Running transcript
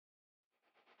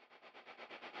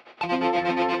I'm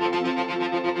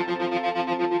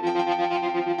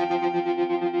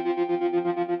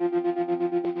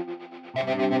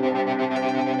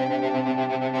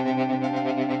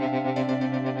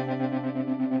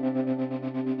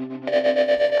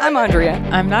Andrea.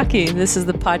 I'm Naki. This is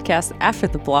the podcast After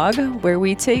the Blog, where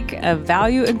we take a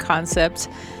value and concept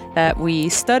that we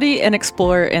study and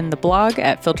explore in the blog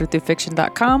at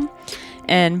filterthroughfiction.com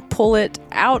and pull it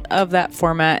out of that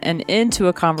format and into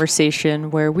a conversation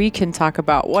where we can talk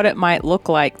about what it might look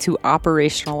like to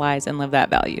operationalize and live that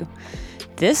value.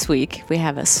 This week, we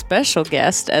have a special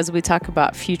guest as we talk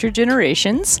about future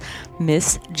generations,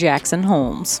 Miss Jackson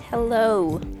Holmes.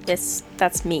 Hello.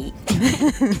 That's me.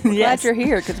 Glad you're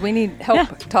here because we need help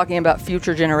talking about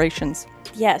future generations.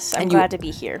 Yes, I'm glad to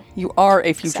be here. You are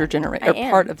a future generation, or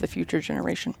am. part of the future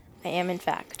generation. I am, in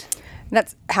fact. And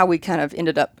that's how we kind of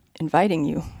ended up inviting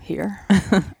you here.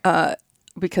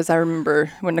 Because I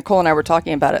remember when Nicole and I were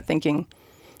talking about it, thinking,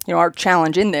 you know, our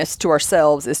challenge in this to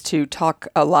ourselves is to talk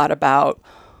a lot about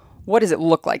what does it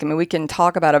look like? I mean, we can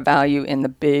talk about a value in the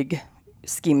big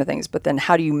scheme of things, but then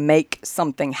how do you make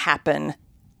something happen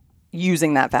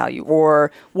using that value?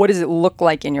 Or what does it look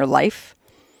like in your life?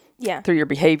 Yeah. Through your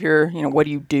behavior, you know, what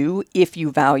do you do if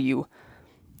you value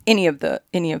any of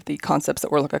the concepts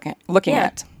that we're looking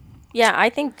at? Yeah, I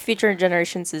think future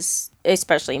generations is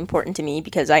especially important to me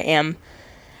because I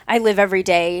live every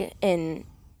day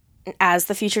as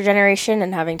the future generation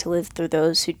and having to live through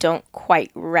those who don't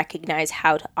quite recognize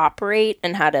how to operate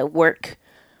and how to work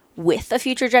with a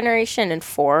future generation and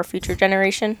for a future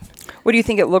generation. What do you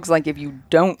think it looks like if you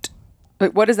don't?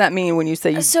 What does that mean when you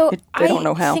say they don't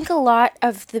know how? I think a lot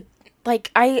of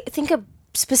I think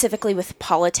specifically with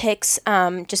politics,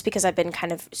 just because I've been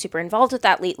kind of super involved with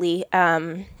that lately,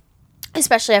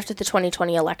 especially after the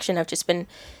 2020 election. I've just been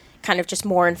kind of just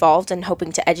more involved and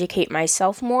hoping to educate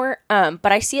myself more.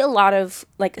 But I see a lot of,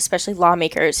 especially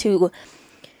lawmakers who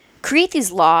create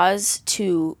these laws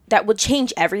that would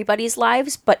change everybody's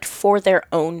lives, but for their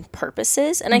own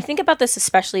purposes. And I think about this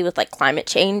especially with, climate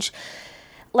change.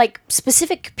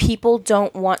 Specific people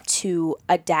don't want to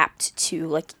adapt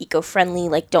to, eco-friendly,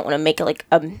 don't want to make, a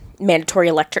mandatory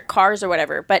electric cars or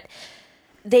whatever. But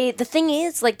the thing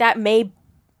is,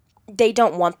 they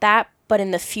don't want that. But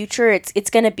in the future, it's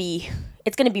gonna be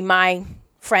my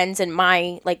friends and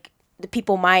the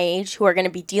people my age who are gonna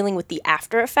be dealing with the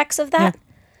after effects of that. Yeah.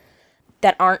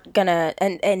 That aren't gonna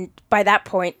and by that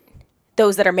point,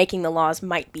 those that are making the laws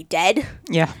might be dead.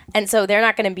 Yeah, and so they're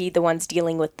not gonna be the ones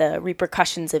dealing with the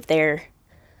repercussions of their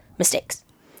mistakes.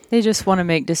 They just want to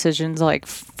make decisions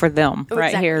for them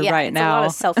right here, right now.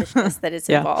 It's a lot of selfishness that is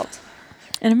involved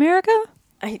in America.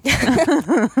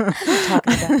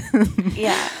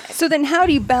 Yeah. So then how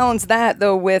do you balance that,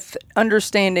 though, with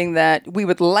understanding that we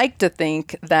would like to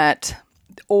think that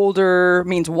older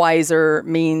means wiser,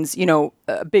 means, a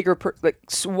bigger,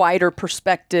 wider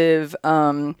perspective,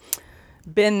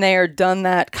 been there, done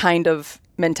that kind of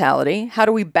mentality? How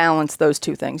do we balance those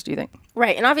two things, do you think?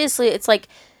 Right. And obviously, it's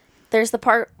there's the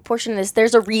portion of this,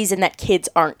 there's a reason that kids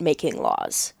aren't making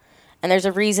laws. And there's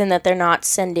a reason that they're not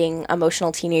sending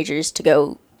emotional teenagers to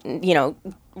go,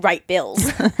 write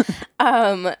bills.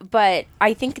 But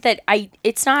I think that I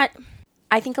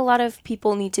think a lot of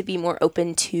people need to be more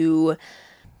open to,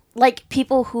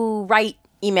 people who write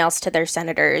emails to their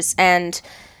senators and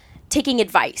taking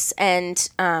advice and,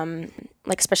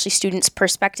 especially students'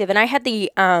 perspective. And I had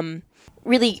the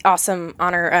really awesome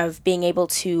honor of being able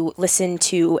to listen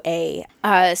to a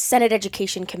Senate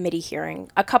Education Committee hearing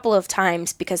a couple of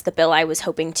times because the bill I was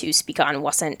hoping to speak on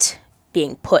wasn't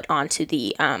being put onto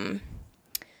the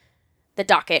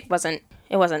docket. It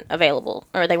wasn't available,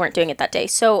 or they weren't doing it that day.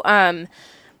 So,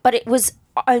 but it was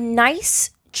a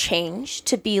nice change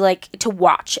to be to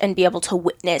watch and be able to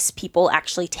witness people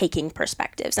actually taking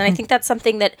perspectives. And I think that's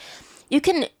something that you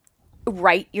can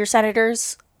write your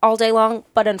senators all day long,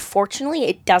 but unfortunately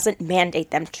it doesn't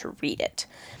mandate them to read it.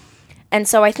 And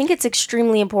so I think it's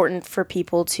extremely important for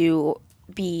people to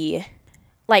be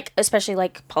especially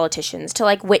politicians,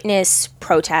 to witness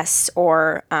protests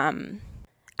or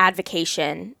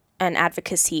advocation and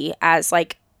advocacy as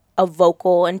a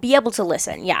vocal and be able to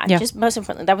listen. Yeah. Just most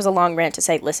importantly, that was a long rant to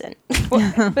say listen.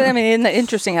 But I mean, isn't it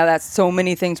interesting how that's so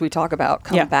many things we talk about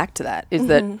come back to that, is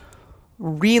that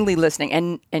really listening.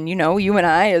 And you and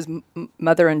I as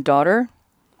mother and daughter,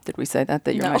 did we say that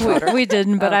you're my daughter? We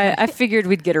didn't, but I figured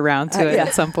we'd get around to it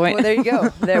at some point. Well, there you go.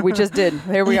 There, we just did.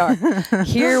 There we are.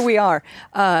 Here we are.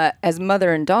 As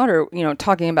mother and daughter,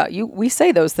 talking about you, we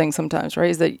say those things sometimes, right?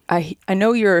 Is that I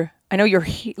know you're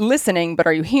listening, but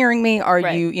are you hearing me? Are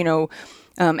you,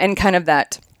 and kind of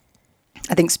that,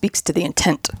 I think, speaks to the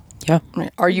intent Yeah.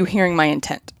 Right? Are you hearing my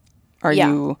intent? Are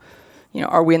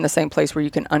are we in the same place where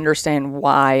you can understand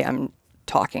why I'm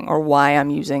talking, or why I'm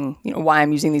using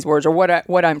these words, or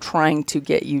what I'm trying to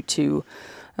get you to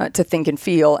think and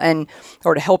feel,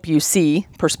 or to help you see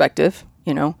perspective,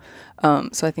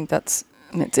 So I think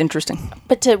it's interesting.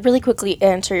 But to really quickly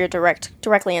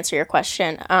directly answer your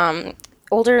question,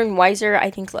 older and wiser, I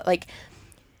think, like,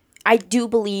 I do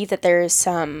believe that there is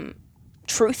some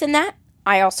truth in that.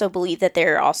 I also believe that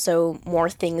there are also more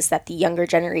things that the younger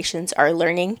generations are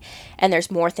learning, and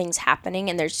there's more things happening,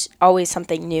 and there's always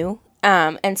something new.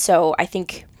 And so I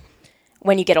think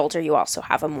when you get older, you also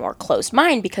have a more closed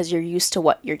mind because you're used to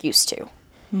what you're used to.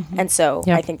 Mm-hmm. And so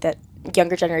I think that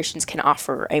younger generations can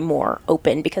offer a more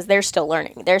open, because they're still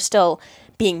learning. They're still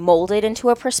being molded into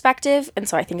a perspective. And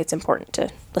so I think it's important to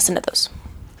listen to those.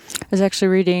 I was actually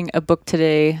reading a book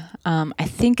today. I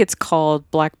think it's called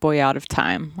Black Boy Out of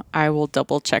Time. I will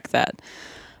double check that.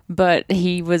 But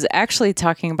he was actually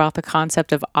talking about the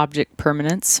concept of object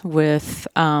permanence with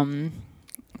not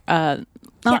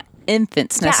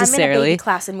infants necessarily. I'm in a baby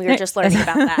class and we were just learning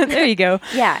about that. There you go.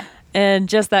 Yeah. And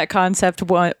just that concept,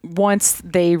 once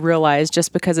they realize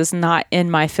just because it's not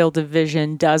in my field of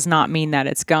vision does not mean that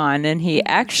it's gone. And he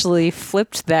actually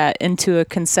flipped that into a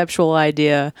conceptual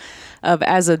idea of,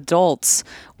 as adults,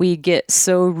 we get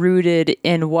so rooted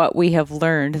in what we have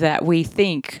learned that we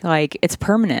think like it's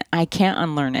permanent. I can't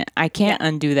unlearn it. I can't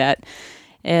undo that.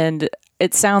 And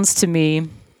it sounds to me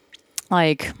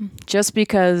like just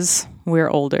because we're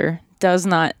older does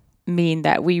not mean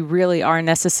that we really are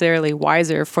necessarily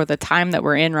wiser for the time that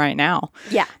we're in right now.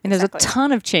 Yeah. And there's a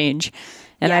ton of change.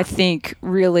 And I think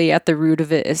really at the root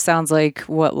of it, it sounds like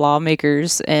what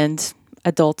lawmakers and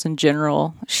adults in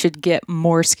general should get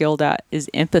more skilled at is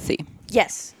empathy.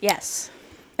 Yes.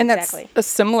 And that's a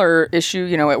similar issue,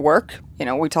 at work.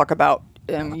 We talk about,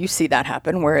 you see that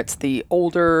happen where it's the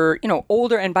older,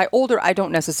 and by older, I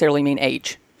don't necessarily mean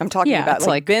age. I'm talking about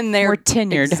like been there, more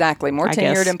tenured. Exactly, more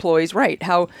tenured employees, right?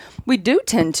 How we do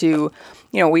tend to,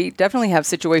 we definitely have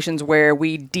situations where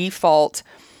we default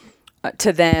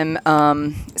to them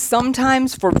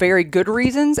sometimes for very good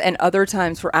reasons, and other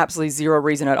times for absolutely zero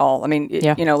reason at all. I mean,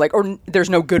 or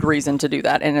there's no good reason to do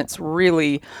that, and it's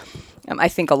really, I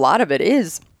think a lot of it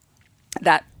is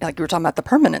that, like you were talking about the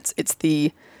permanence. It's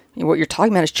what you're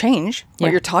talking about is change. What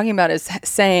you're talking about is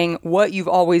saying what you've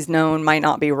always known might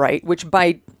not be right, which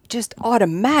by just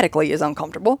automatically is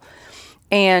uncomfortable.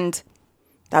 And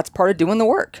that's part of doing the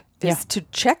work, is to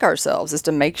check ourselves, is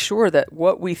to make sure that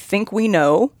what we think we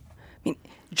know,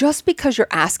 just because you're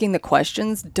asking the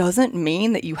questions doesn't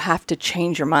mean that you have to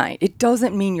change your mind. It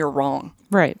doesn't mean you're wrong.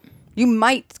 Right. You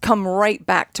might come right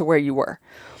back to where you were.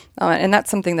 And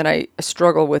that's something that I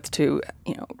struggle with to,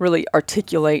 really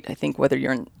articulate. I think whether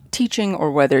you're in teaching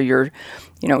or whether you're,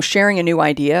 sharing a new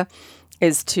idea,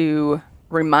 is to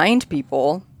remind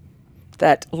people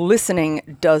that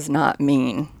listening does not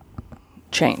mean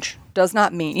change. Does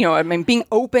not mean, being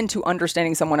open to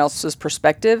understanding someone else's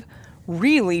perspective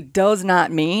really does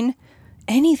not mean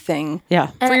anything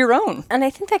for your own. And I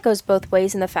think that goes both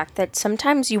ways in the fact that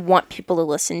sometimes you want people to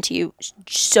listen to you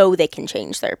so they can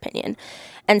change their opinion.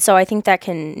 And so I think that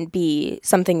can be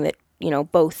something that,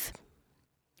 both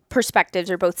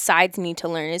perspectives or both sides need to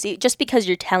learn, is just because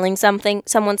you're telling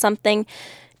someone something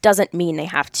doesn't mean they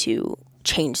have to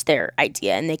change their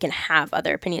idea and they can have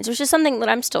other opinions, which is something that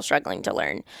I'm still struggling to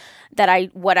learn,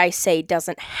 that what I say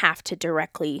doesn't have to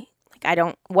directly,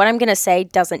 what I'm going to say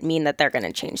doesn't mean that they're going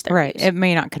to change their views. It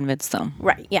may not convince them.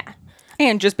 Right. Yeah.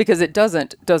 And just because it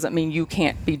doesn't mean you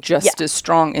can't be just as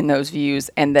strong in those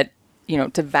views, and that,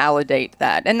 to validate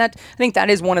that. And that, I think that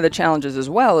is one of the challenges as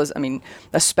well, is,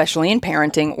 especially in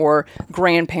parenting or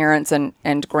grandparents and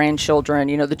grandchildren,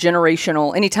 the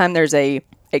generational, anytime there's a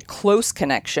close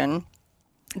connection,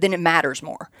 then it matters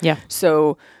more. Yeah.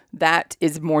 So that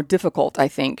is more difficult, I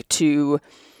think, to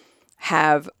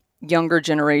have younger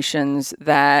generations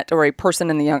or a person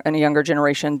in a younger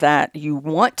generation that you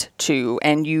want to,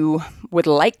 and you would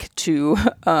like to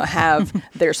have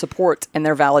their support and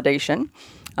their validation.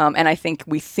 And I think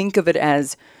we think of it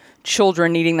as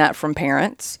children needing that from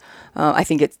parents. I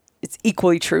think it's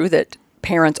equally true that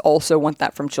parents also want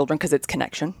that from children because it's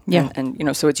connection. Yeah.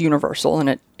 And so it's universal, and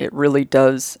it really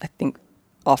does, I think,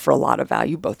 offer a lot of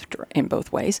value in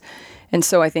both ways. And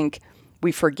so I think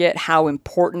we forget how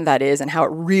important that is and how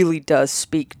it really does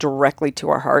speak directly to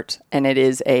our heart. And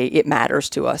it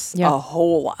matters to us a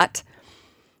whole lot.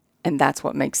 And that's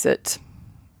what makes it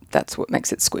that's what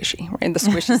makes it squishy, right? And the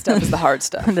squishy stuff is the hard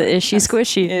stuff. The ishy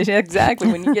squishy.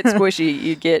 Exactly. When you get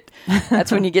squishy,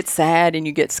 that's when you get sad and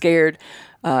you get scared,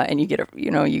 and you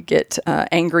get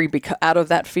angry out of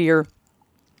that fear.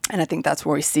 And I think that's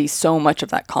where we see so much of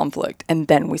that conflict, and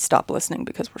then we stop listening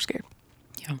because we're scared.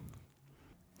 Yeah.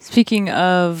 Speaking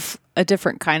of a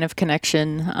different kind of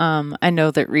connection, I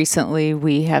know that recently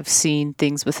we have seen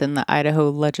things within the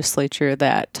Idaho legislature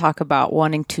that talk about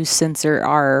wanting to censor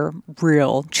our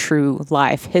real, true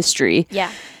life history. Yeah.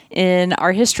 In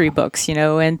our history books,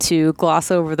 and to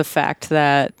gloss over the fact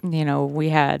that, we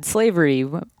had slavery,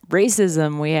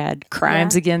 racism, we had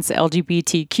crimes against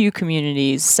LGBTQ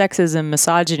communities, sexism,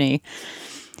 misogyny.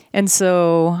 And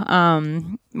so,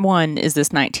 one, is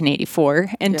this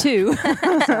 1984? And two,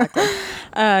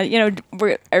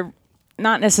 we're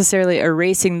not necessarily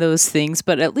erasing those things,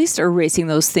 but at least erasing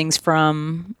those things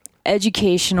from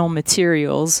educational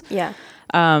materials. Yeah.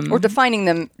 Or defining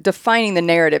the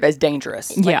narrative as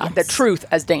dangerous. Like the truth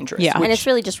as dangerous. Yeah. And it's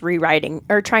really just rewriting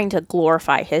or trying to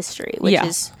glorify history, which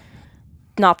is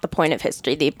not the point of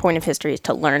history. The point of history is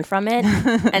to learn from it.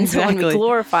 And so when we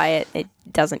glorify it, it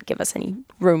doesn't give us any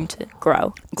room to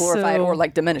grow. Glorify it or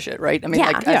diminish it, right? I mean,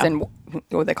 Yeah. as in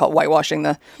what they call whitewashing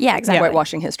exactly.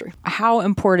 whitewashing history. How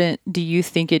important do you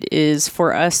think it is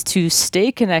for us to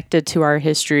stay connected to our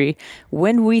history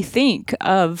when we think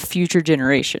of future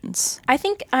generations? I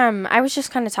think I was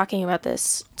just kind of talking about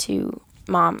this to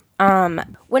Mom.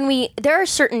 There are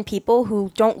certain people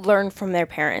who don't learn from their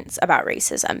parents about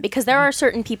racism, because there are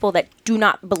certain people that do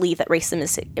not believe that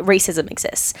racism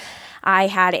exists. I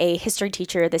had a history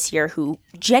teacher this year who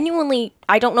genuinely,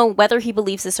 I don't know whether he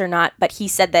believes this or not, but he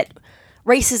said that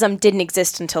racism didn't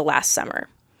exist until last summer,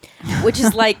 which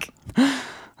is like,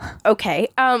 okay.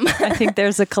 I think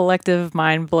there's a collective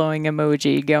mind-blowing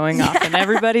emoji going off in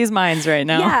everybody's minds right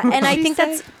now. Yeah, and I think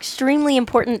that's extremely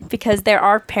important, because there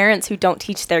are parents who don't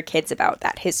teach their kids about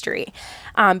that history,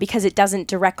 because it doesn't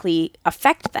directly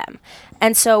affect them.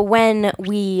 And so when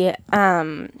we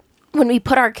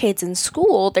put our kids in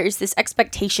school, there's this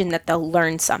expectation that they'll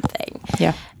learn something.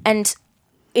 Yeah. And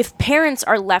if parents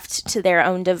are left to their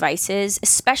own devices,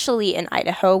 especially in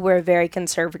Idaho, we're a very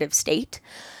conservative state.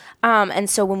 And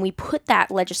so when we put that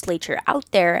legislature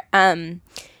out there,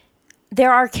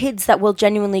 there are kids that will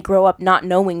genuinely grow up not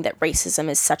knowing that racism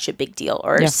is such a big deal,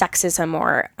 or sexism,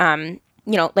 or,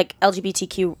 like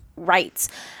LGBTQ rights,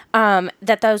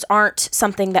 that those aren't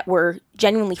something that were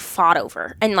genuinely fought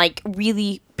over. And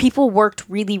really, people worked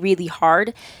really, really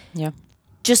hard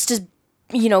just to,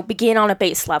 begin on a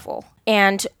base level.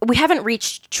 And we haven't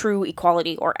reached true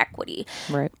equality or equity.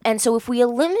 Right. And so if we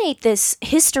eliminate this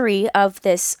history of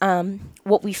this,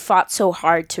 what we fought so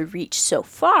hard to reach so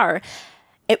far,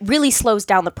 it really slows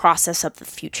down the process of the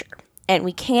future. And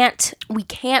we can't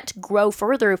grow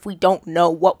further if we don't know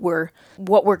what we're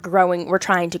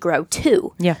trying to grow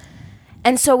to. Yeah.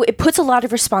 And so it puts a lot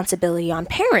of responsibility on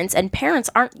parents, and parents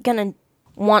aren't going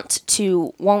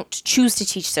to won't choose to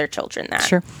teach their children that.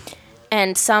 Sure.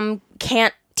 And some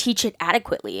can't teach it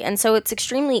adequately. And so it's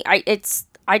extremely,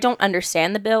 I don't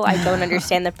understand the bill. I don't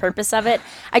understand the purpose of it.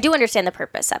 I do understand the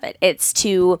purpose of it. It's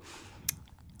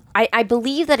I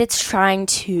believe that it's trying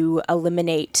to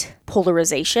eliminate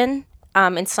polarization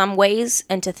in some ways,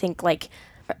 and to think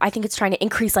I think it's trying to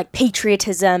increase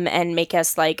patriotism and make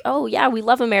us oh yeah, we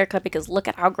love America because look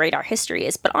at how great our history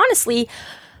is. But honestly,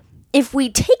 if we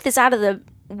take this out of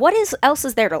what else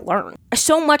is there to learn?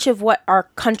 So much of what our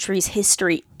country's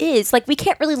history is, we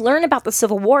can't really learn about the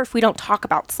Civil War if we don't talk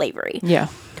about slavery. Yeah.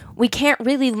 We can't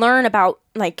really learn about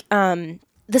the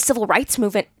Civil Rights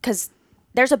Movement, because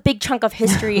there's a big chunk of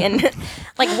history and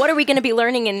what are we going to be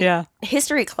learning in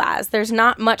history class? There's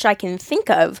not much I can think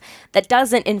of that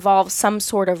doesn't involve some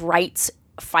sort of rights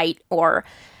fight or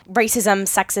racism,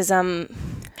 sexism,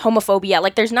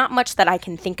 homophobia. There's not much that I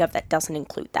can think of that doesn't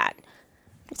include that.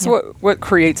 So what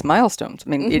creates milestones? I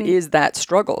mean, it is that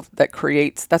struggle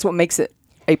that's what makes it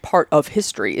a part of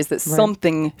history, is that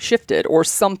something shifted or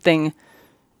something,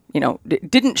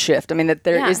 didn't shift. I mean, that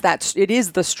there is it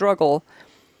is the struggle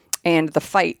and the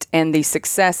fight and the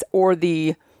success or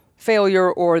the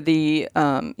failure or the,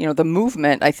 the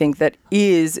movement, I think, that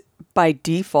is by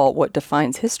default what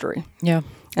defines history. Yeah.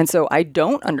 And so I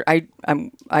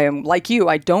am like you.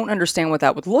 I don't understand what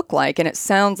that would look like, and it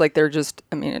sounds like they're just,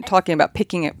 talking about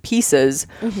picking up pieces,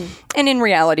 and in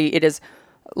reality, it is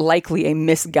likely a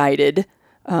misguided,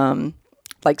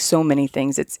 like so many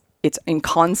things. It's in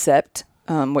concept,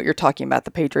 what you're talking about,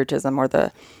 the patriotism or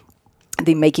the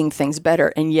making things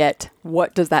better, and yet,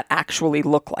 what does that actually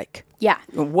look like? Yeah.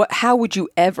 How would you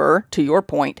ever, to your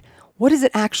point, what does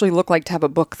it actually look like to have a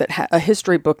book that a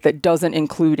history book that doesn't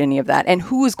include any of that? And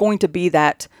who is going to be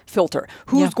that filter?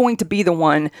 Who's going to be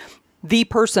the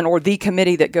person or the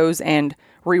committee that goes and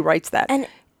rewrites that? And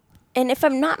if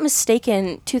I'm not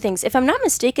mistaken, two things. If I'm not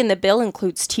mistaken, the bill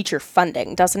includes teacher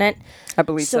funding, doesn't it? I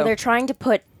believe so. So they're trying to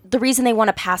put, the reason they want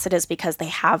to pass it is because they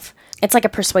have, it's like a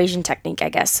persuasion technique, I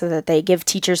guess, so that they give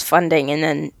teachers funding and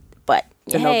then, but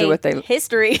then they'll do what they...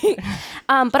 history.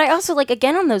 But I also, like,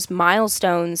 again, on those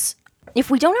milestones, if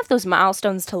we don't have those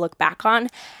milestones to look back on,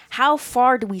 how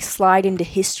far do we slide into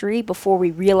history before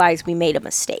we realize we made a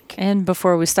mistake? And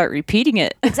before we start repeating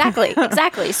it. Exactly.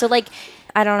 So, like,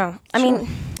 I don't know. I mean...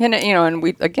 And, and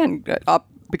we, again,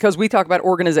 because we talk about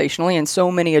organizationally and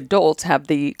so many adults have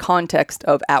the context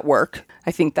of at work,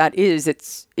 I think that is,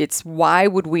 it's why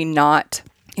would we not,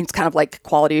 it's kind of like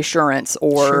quality assurance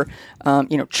or,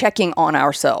 checking on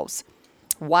ourselves.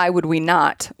 Why would we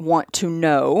not want to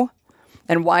know,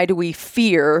 and why do we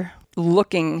fear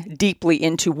looking deeply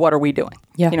into what are we doing?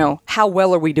 Yeah. How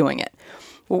well are we doing it?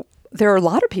 Well, there are a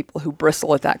lot of people who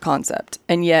bristle at that concept,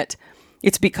 and yet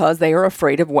it's because they are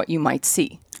afraid of what you might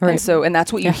see. Right. And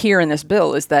that's what you hear in this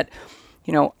bill is that,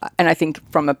 and I think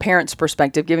from a parent's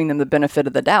perspective, giving them the benefit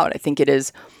of the doubt, I think it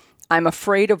is, I'm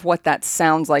afraid of what that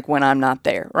sounds like when I'm not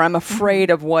there, or I'm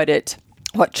afraid of what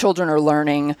children are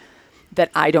learning that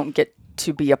I don't get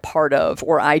to be a part of,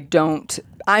 or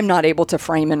I'm not able to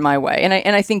frame in my way.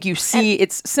 And I think you see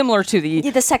it's similar to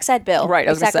the sex ed bill. Right.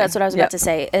 Exactly. That's what I was about to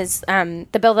say is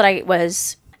the bill that I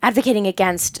was advocating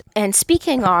against and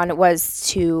speaking on was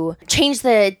to change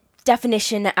the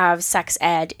definition of sex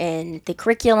ed in the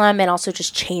curriculum and also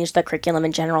just change the curriculum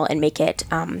in general and make it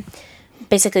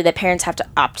basically the parents have to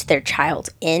opt their child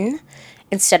in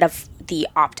instead of the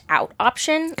opt-out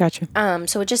option. Gotcha.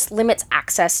 So it just limits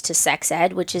access to sex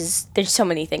ed, which is, there's so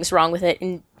many things wrong with it.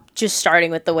 And just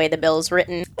starting with the way the bill is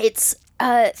written, it's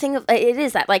a thing of, it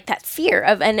is that, like, that fear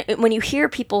of, and when you hear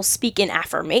people speak in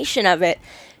affirmation of it,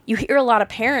 you hear a lot of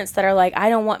parents that are like, I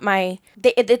don't want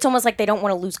it's almost like they don't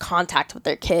want to lose contact with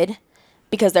their kid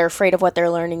because they're afraid of what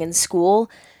they're learning in school.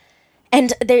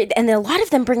 And a lot of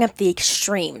them bring up the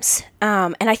extremes.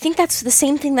 And I think that's the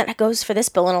same thing that goes for this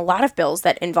bill and a lot of bills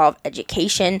that involve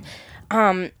education,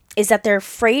 is that they're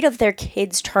afraid of their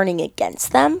kids turning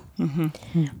against them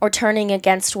or turning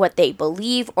against what they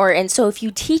believe. And so if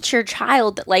you teach your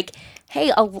child that, like,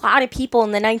 hey, a lot of people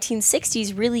in the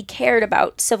 1960s really cared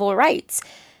about civil rights,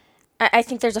 I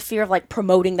think there's a fear of, like,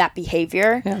 promoting that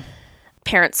behavior. Yeah.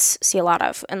 Parents see a lot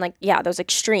of, and, like, those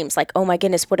extremes, like, oh my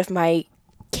goodness, what if my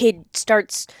kid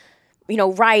starts,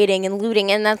 rioting and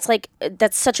looting? And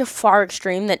that's such a far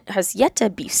extreme that has yet to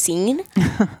be seen.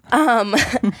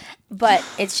 But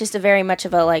it's just a very much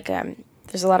of a, like,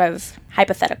 there's a lot of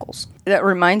hypotheticals. That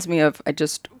reminds me of, we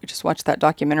just watched that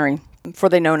documentary, For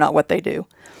They Know Not What They Do,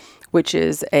 which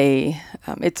is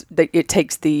it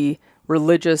takes the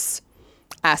religious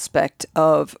aspect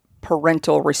of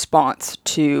parental response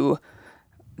to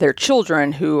their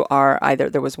children who are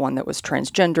either, there was one that was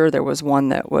transgender, there was one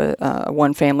that was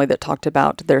one family that talked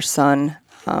about their son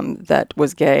that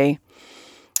was gay,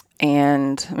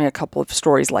 and a couple of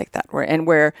stories like that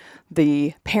where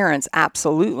the parents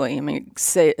absolutely,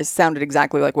 it sounded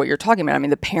exactly like what you're talking about.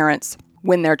 The parents,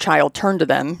 when their child turned to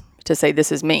them to say,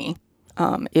 this is me,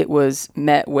 it was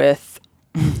met with,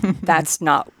 that's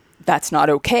not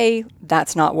okay.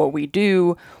 That's not what we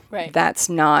do. Right. That's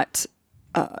not,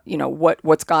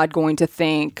 what's God going to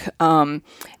think?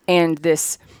 And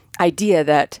this idea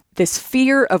that this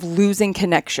fear of losing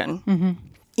connection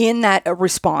in that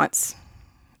response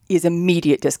is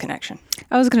immediate disconnection.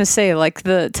 I was going to say, like,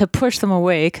 to push them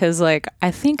away, because, like, I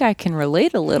think I can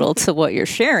relate a little to what you're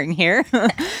sharing here.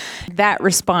 That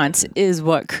response is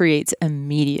what creates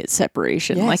immediate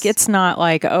separation. Yes. Like, it's not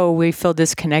like, oh, we feel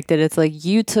disconnected. It's like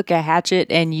you took a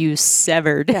hatchet and you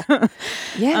severed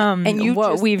and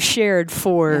what we've shared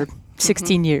for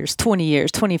 16 years, 20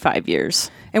 years, 25 years.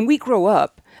 And we grow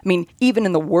up, even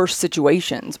in the worst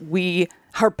situations,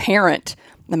 our parent,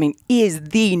 is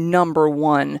the number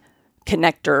one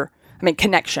connection,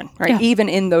 right? Yeah. Even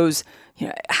in those,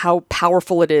 how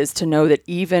powerful it is to know that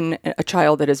even a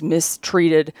child that is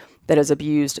mistreated, that is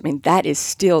abused,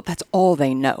 that's all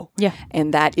they know. Yeah.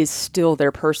 And that is still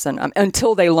their person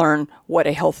until they learn what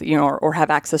a healthy, or have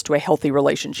access to a healthy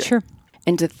relationship. Sure.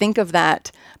 And to think of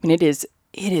that, it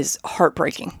is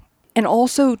heartbreaking. And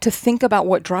also to think about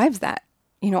what drives that.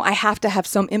 I have to have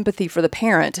some empathy for the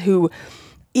parent who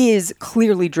is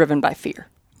clearly driven by fear.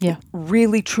 Yeah.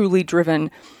 Really, truly driven,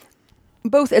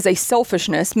 both as a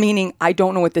selfishness, meaning I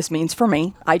don't know what this means for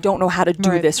me. I don't know how to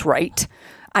do this right.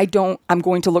 I'm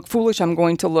going to look foolish. I'm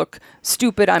going to look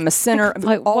stupid. I'm a sinner.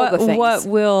 Like all the things. What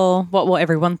will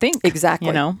everyone think? Exactly.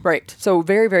 You know? Right. So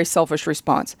very, very selfish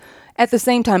response. At the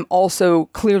same time, also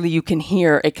clearly you can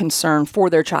hear a concern for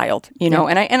their child, you know,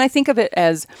 and I think of it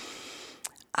as,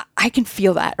 I can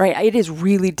feel that, right? It is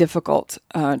really difficult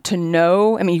to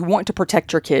know. I mean, you want to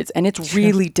protect your kids, and it's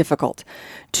really difficult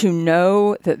to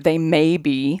know that they may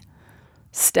be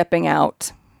stepping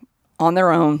out on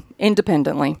their own,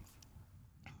 independently,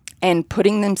 and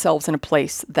putting themselves in a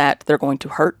place that they're going to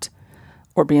hurt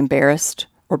or be embarrassed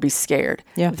or be scared.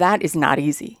 Yeah. That is not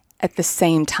easy. At the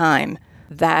same time,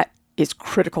 that is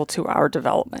critical to our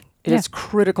development. It is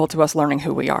critical to us learning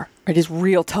who we are. It is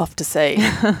real tough to say,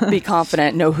 be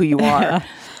confident, know who you are,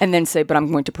 and then say, but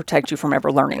I'm going to protect you from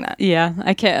ever learning that. Yeah,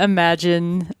 I can't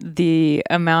imagine the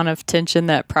amount of tension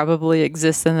that probably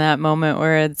exists in that moment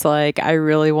where it's like, I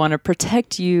really want to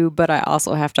protect you, but I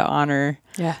also have to honor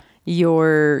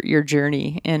your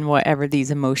journey and whatever these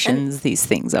emotions, these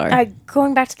things are.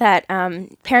 Going back to that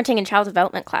parenting and child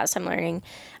development class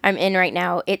I'm in right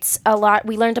now, it's a lot.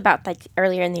 We learned about, like,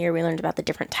 earlier in the year, we learned about the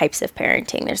different types of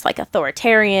parenting. There's like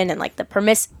authoritarian and like the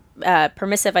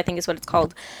permissive, I think is what it's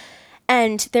called.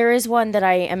 And there is one that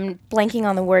I am blanking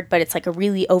on the word, but it's like a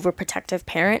really overprotective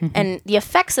parent. Mm-hmm. And the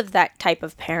effects of that type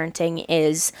of parenting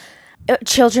is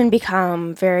children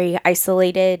become very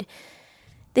isolated.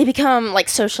 They become like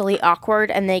socially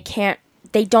awkward, and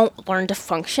they don't learn to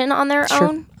function on their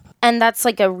own. And that's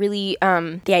like a really,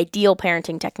 the ideal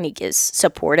parenting technique is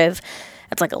supportive.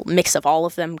 It's like a mix of all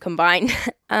of them combined.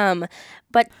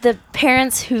 But the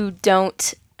parents who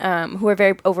don't, who are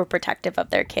very overprotective of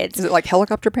their kids. Is it like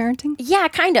helicopter parenting? Yeah,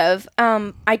 kind of.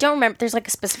 I don't remember. There's like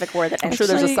a specific word that I'm sure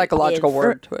there's a psychological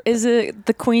word to it. Is it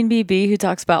the Queen BB who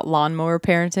talks about lawnmower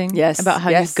parenting? Yes. About how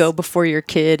you go before your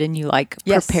kid and you like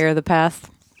prepare the path.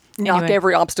 Knock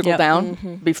every obstacle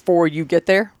down before you get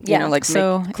there. You know, like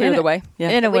clear the way. Yeah.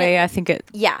 In a way, I think it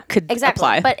could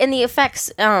apply. But in the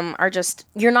effects are just,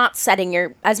 you're not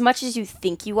setting as much as you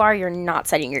think you are, you're not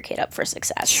setting your kid up for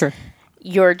success. Sure.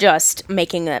 You're just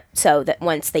making it so that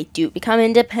once they do become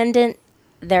independent,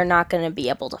 they're not going to be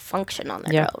able to function on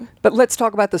their own. But let's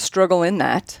talk about the struggle in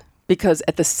that, because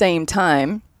at the same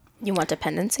time... You want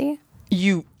dependency?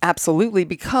 You absolutely,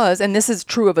 because, and this is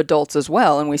true of adults as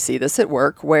well, and we see this at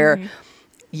work, where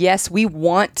yes, we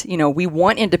want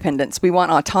independence, we want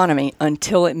autonomy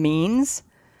until it means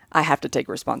I have to take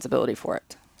responsibility for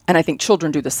it. And I think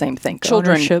children do the same thing.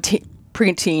 Children,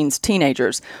 preteens,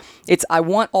 teenagers, it's I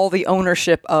want all the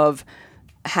ownership of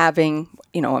having,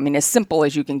 as simple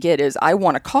as you can get is I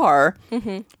want a car,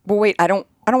 but wait, I don't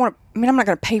want to, I'm not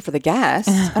going to pay for the gas.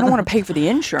 I don't want to pay for the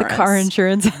insurance. The car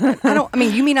insurance.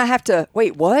 You mean I have to,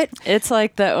 wait, what? It's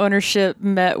like the ownership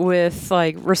met with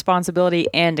like responsibility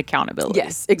and accountability.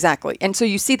 Yes, exactly. And so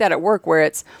you see that at work where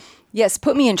it's, yes,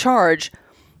 put me in charge,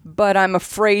 but I'm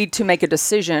afraid to make a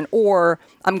decision, or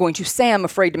I'm going to say I'm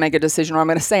afraid to make a decision, or I'm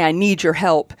going to say I need your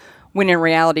help, when in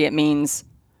reality it means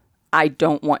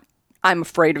I'm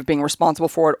afraid of being responsible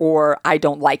for it, or I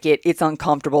don't like it. It's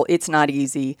uncomfortable. It's not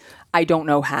easy. I don't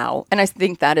know how. And I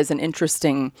think that is an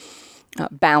interesting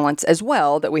balance as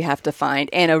well that we have to find,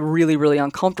 and a really, really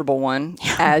uncomfortable one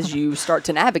as you start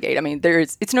to navigate. I mean,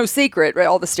 it's no secret, right?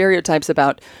 All the stereotypes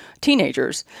about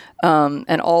teenagers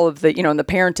and all of the, in the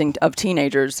parenting of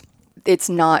teenagers, it's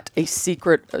not a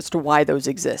secret as to why those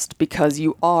exist, because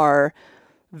you are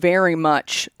very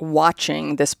much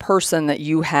watching this person that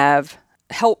you have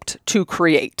helped to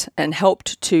create and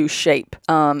helped to shape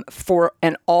for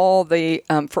all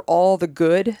the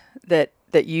good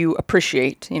that you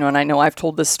appreciate, and I know I've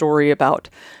told this story about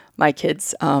my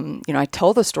kids. I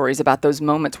tell the stories about those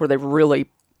moments where they've really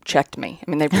checked me.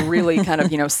 I mean, they've really kind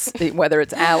of, whether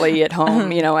it's Allie at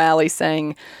home, Allie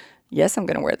saying, yes, I'm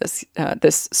going to wear this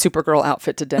Supergirl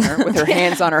outfit to dinner with her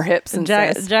hands on her hips. And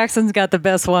Jackson's got the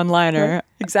best one-liner.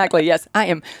 Exactly. Yes. I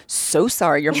am so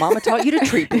sorry your mama taught you to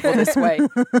treat people this way.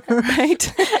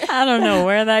 Right? I don't know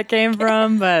where that came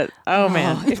from, but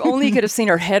man. If only you could have seen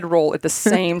her head roll at the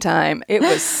same time. It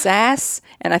was sass,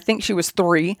 and I think she was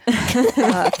 3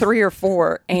 or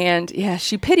 4. And yeah,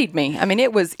 she pitied me. I mean,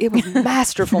 it was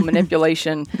masterful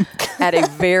manipulation at a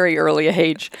very early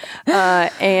age.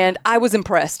 And I was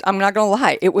impressed. I'm not going to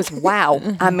lie. It was wow.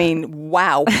 I mean,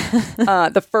 wow.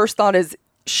 The first thought is,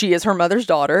 she is her mother's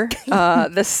daughter.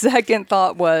 The second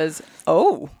thought was,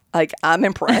 oh, Like, I'm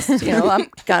impressed. I'm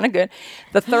kind of good.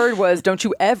 The third was, don't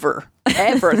you ever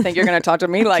think you're going to talk to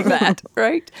me like that,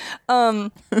 right?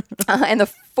 And the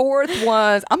fourth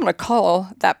was, I'm going to call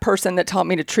that person that taught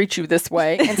me to treat you this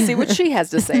way and see what she has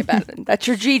to say about it. That's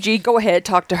your Gigi. Go ahead,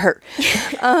 talk to her.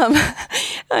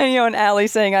 And Allie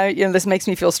saying, this makes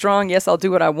me feel strong. Yes, I'll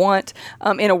do what I want,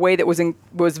 in a way that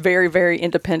was very, very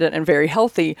independent and very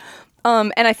healthy.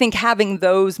 And I think having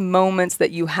those moments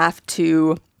that you have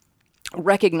to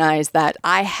recognize that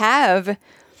I have,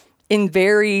 in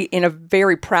a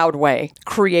very proud way,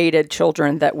 created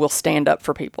children that will stand up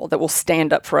for people, that will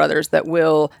stand up for others, that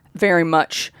will very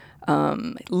much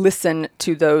listen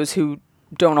to those who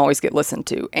don't always get listened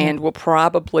to, and will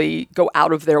probably go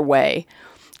out of their way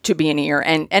to be an ear,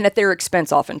 and at their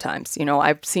expense oftentimes.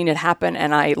 I've seen it happen,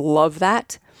 and I love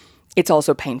that. It's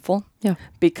also painful,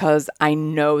 because I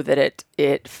know that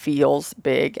it feels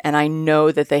big, and I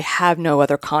know that they have no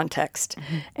other context,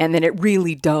 and then it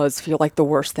really does feel like the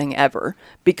worst thing ever,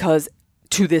 because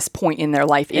to this point in their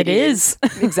life, it is.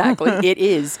 Exactly, it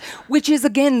is. Which is,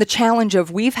 again, the challenge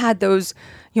of, we've had those,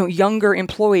 younger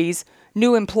employees,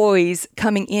 new employees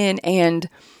coming in, and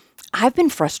I've been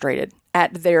frustrated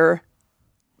at their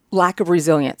lack of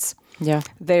resilience. Yeah.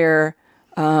 Their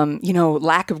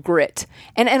lack of grit.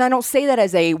 And I don't say that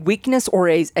as a weakness or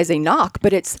as a knock,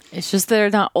 but it's just they're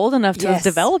not old enough to have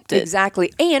developed it.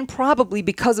 Exactly. And probably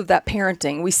because of that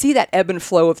parenting, we see that ebb and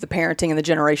flow of the parenting and the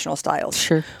generational styles.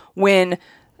 Sure. When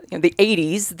the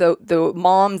 80s, the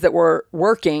moms that were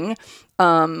working,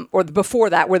 or before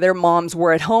that, where their moms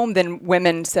were at home, then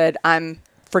women said,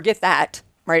 forget that.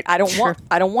 Right. I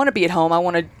don't want to be at home. I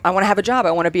want to have a job.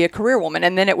 I want to be a career woman.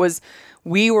 And then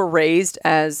we were raised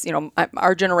as,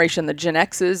 our generation, the Gen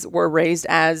X's, were raised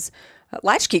as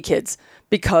latchkey kids,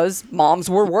 because moms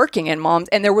were working, and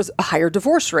there was a higher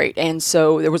divorce rate. And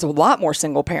so there was a lot more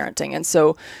single parenting. And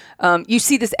so you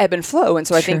see this ebb and flow. And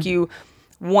so I think you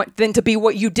want them to be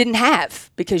what you didn't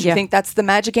have, because you think that's the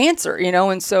magic answer,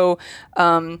 And so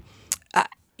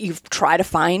you try to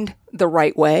find the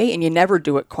right way, and you never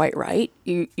do it quite right.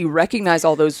 You recognize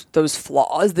all those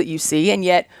flaws that you see, and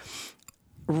yet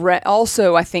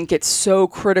also I think it's so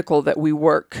critical that we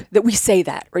say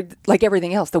that, right? Like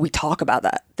everything else, that we talk about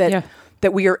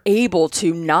that we are able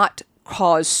to not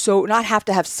have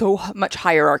to have so much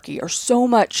hierarchy or so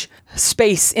much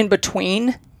space in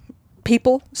between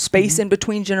people, space in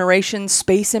between generations,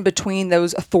 space in between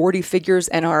those authority figures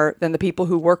and the people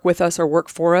who work with us or work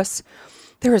for us.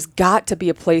 There has got to be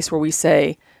a place where we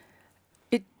say,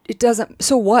 it doesn't,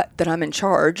 so what that I'm in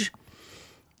charge?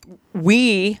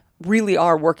 We really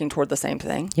are working toward the same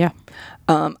thing. Yeah.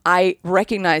 I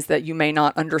recognize that you may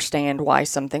not understand why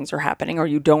some things are happening, or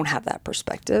you don't have that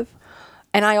perspective.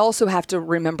 And I also have to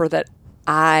remember that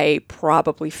I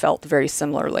probably felt very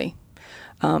similarly.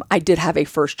 I did have a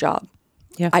first job.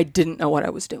 Yeah. I didn't know what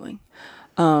I was doing.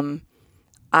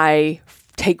 I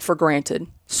take for granted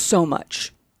so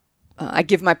much. I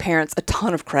give my parents a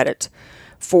ton of credit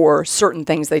for certain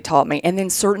things they taught me, and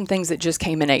then certain things that just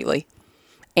came innately.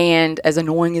 And as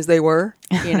annoying as they were,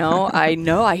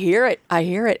 I hear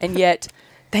it. And yet,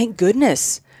 thank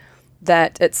goodness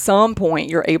that at some point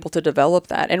you're able to develop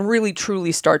that and really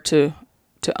truly start to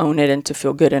own it and to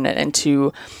feel good in it.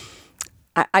 And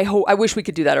I wish we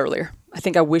could do that earlier.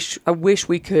 I wish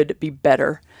we could be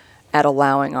better at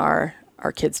allowing our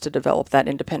kids to develop that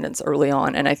independence early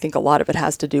on. And I think a lot of it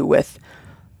has to do with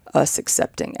us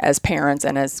accepting, as parents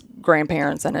and as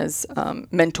grandparents and as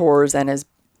mentors and as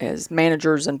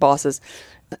managers and bosses,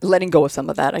 letting go of some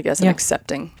of that, I guess, and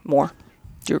accepting more.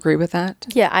 Do you agree with that?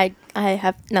 Yeah, I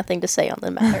have nothing to say on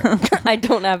the matter. I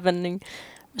don't have any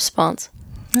response.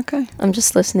 Okay. I'm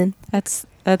just listening. That's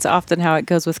often how it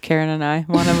goes with Karen and I.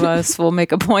 One of us will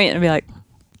make a point and be like,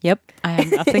 yep, I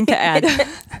have nothing to add.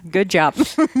 Good job.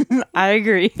 I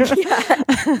agree.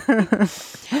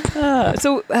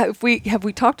 So have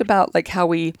we talked about like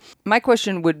how my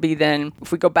question would be then,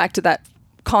 if we go back to that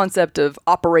concept of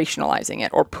operationalizing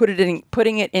it or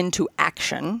putting it into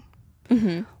action,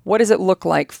 what does it look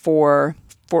like for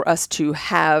us to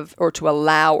have or to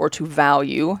allow or to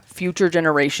value future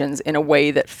generations in a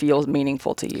way that feels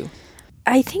meaningful to you?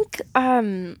 I think,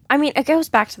 it goes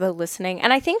back to the listening.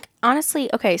 And I think, honestly,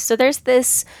 okay, so there's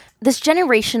this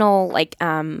generational,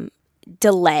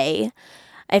 delay,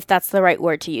 if that's the right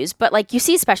word to use. But, you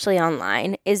see, especially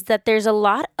online, is that there's a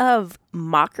lot of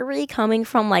mockery coming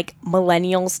from,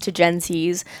 millennials to Gen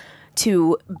Zs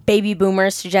to baby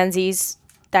boomers to Gen Zs.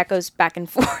 That goes back and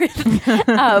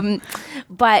forth.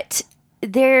 But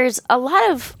there's a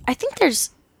lot of, I think there's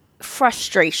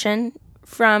frustration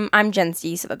from, I'm Gen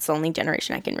Z, so that's the only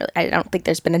generation I don't think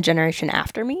there's been a generation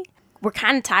after me we're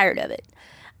kind of tired of it.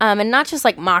 And not just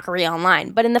like mockery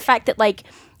online, but in the fact that like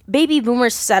baby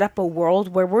boomers set up a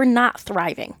world where we're not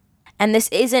thriving. And this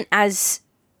isn't as,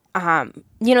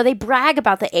 they brag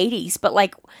about the 80s, but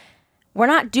like we're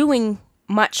not doing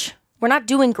much. We're not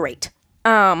doing great.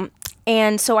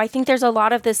 And so I think there's a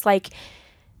lot of this like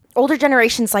older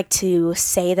generations like to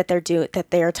say that that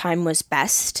their time was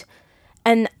best.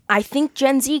 And I think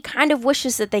Gen Z kind of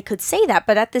wishes that they could say that,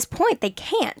 but at this point they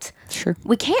can't. Sure.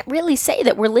 We can't really say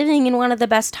that we're living in one of the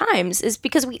best times is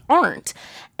because we aren't.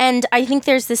 And I think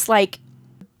there's this like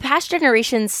past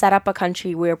generations set up a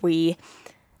country where we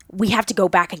have to go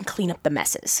back and clean up the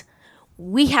messes.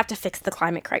 We have to fix the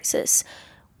climate crisis.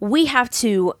 We have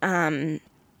to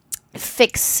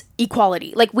fix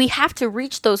equality. Like we have to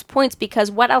reach those points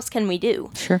because what else can we do?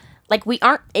 Sure. Like we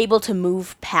aren't able to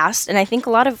move past, and I think a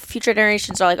lot of future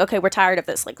generations are like, okay, we're tired of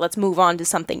this. Like let's move on to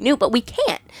something new, but we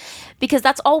can't because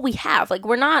that's all we have. Like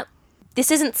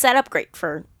this isn't set up great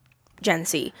for Gen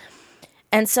Z.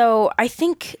 And so I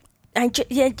think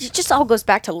it just all goes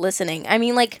back to listening. I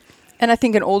mean, like, and I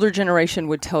think an older generation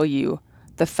would tell you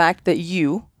the fact that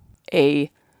you, a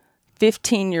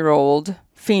 15-year-old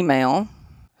female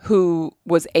who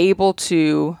was able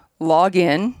to log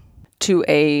in to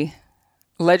a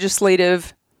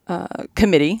legislative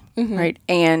committee, right,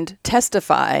 and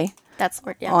testify that's the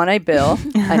word, yeah. on a bill.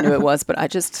 I knew it was, but I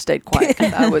just stayed quiet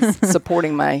because I was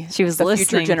supporting She was the listening.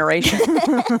 future generation.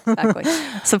 Exactly.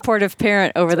 Supportive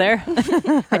parent over there.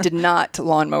 I did not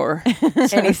lawnmower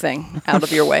anything out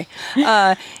of your way.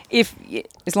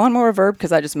 Is lawnmower a verb?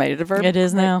 Because I just made it a verb. It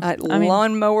is now. I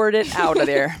lawnmowered it out of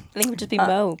there. I think it would just be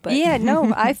mow, but Yeah,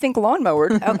 no, I think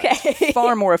lawnmowered. Okay.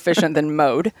 Far more efficient than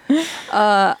mowed.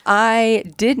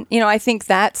 I didn't, I think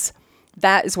that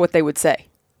is what they would say.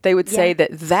 They would say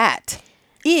that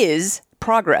is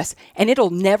progress, and it'll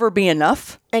never be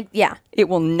enough. Yeah. It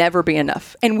will never be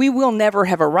enough. And we will never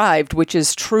have arrived, which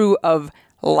is true of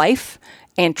life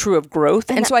and true of growth.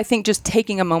 And so I think just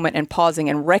taking a moment and pausing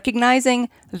and recognizing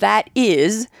that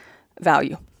is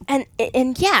value. And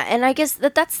I guess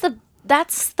that's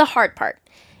the hard part.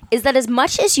 Is that as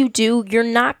much as you do, you're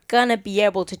not gonna be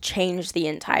able to change the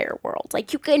entire world.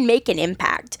 Like you can make an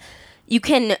impact. You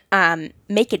can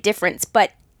make a difference,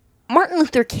 but Martin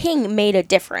Luther King made a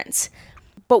difference,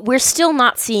 but we're still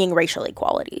not seeing racial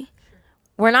equality.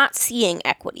 We're not seeing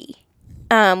equity,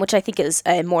 which I think is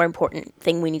a more important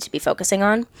thing we need to be focusing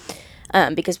on,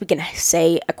 because we can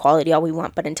say equality all we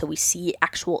want, but until we see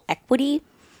actual equity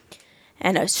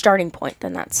and a starting point,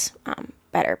 then that's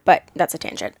better. But that's a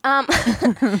tangent. And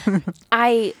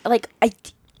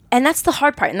that's the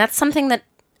hard part, and that's something that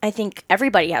I think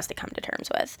everybody has to come to terms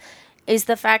with. Is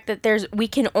the fact that we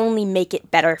can only make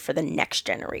it better for the next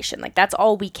generation. Like that's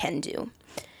all we can do.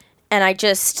 And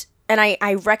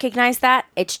I recognize that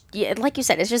it's like you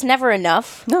said, it's just never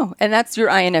enough. No, and that's your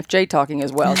INFJ talking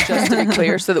as well, just to be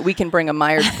clear, so that we can bring a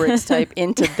Myers-Briggs type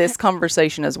into this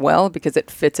conversation as well, because it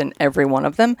fits in every one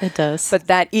of them. It does. But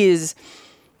that is,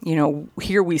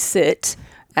 here we sit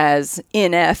as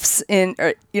NFs and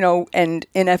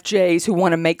NFJs who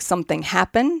want to make something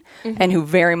happen and who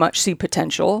very much see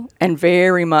potential and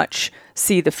very much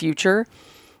see the future.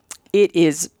 It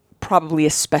is probably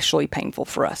especially painful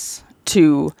for us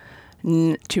to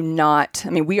not,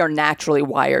 we are naturally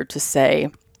wired to say,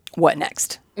 what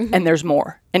next? And there's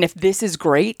more. And if this is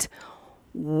great,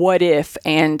 what if?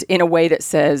 And in a way that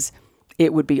says,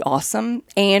 it would be awesome.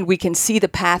 And we can see the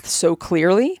path so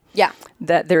clearly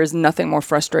that there is nothing more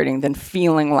frustrating than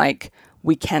feeling like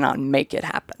we cannot make it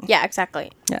happen. Yeah,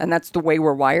 exactly. Yeah, and that's the way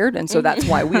we're wired. And so that's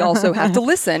why we also have to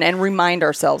listen and remind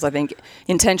ourselves, I think,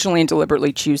 intentionally and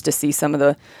deliberately choose to see some of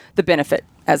the benefit.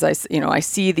 As I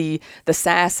see the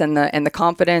sass and the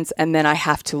confidence, and then I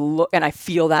have to look, and I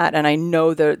feel that, and I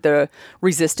know the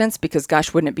resistance, because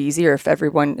gosh, wouldn't it be easier if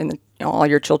everyone all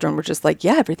your children were just like,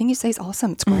 yeah, everything you say is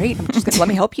awesome, it's great. I'm just gonna let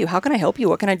me help you. How can I help you?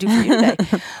 What can I do for you today?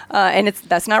 And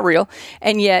that's not real.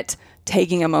 And yet,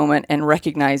 taking a moment and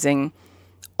recognizing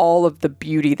all of the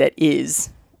beauty that is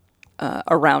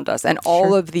around us, and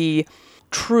all of the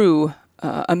true,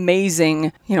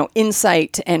 amazing,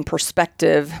 insight and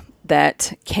perspective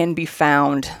that can be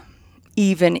found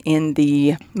even in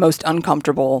the most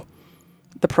uncomfortable,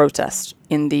 the protest,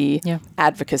 in the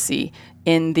advocacy,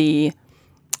 in the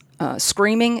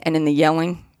screaming and in the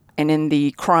yelling and in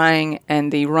the crying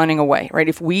and the running away, right?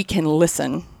 If we can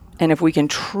listen and if we can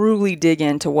truly dig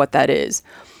into what that is,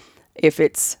 if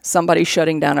it's somebody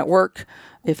shutting down at work,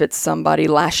 if it's somebody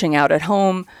lashing out at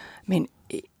home,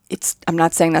 I'm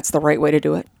not saying that's the right way to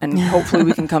do it. And hopefully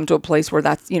we can come to a place where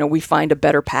that's, we find a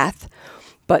better path.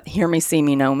 But hear me, see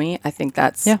me, know me. I think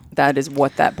that is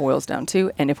what that boils down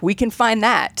to. And if we can find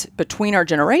that between our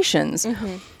generations,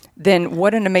 then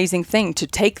what an amazing thing to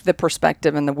take the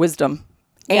perspective and the wisdom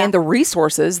and the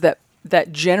resources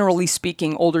that generally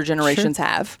speaking older generations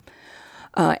have,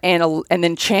 and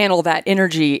then channel that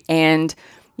energy and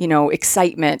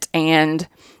excitement and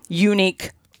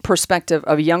unique perspective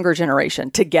of a younger generation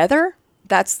together.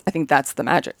 I think that's the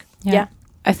magic. Yeah.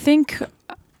 I think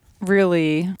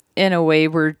really, in a way,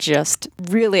 we're just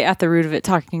really at the root of it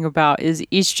talking about is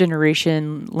each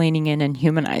generation leaning in and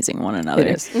humanizing one another. It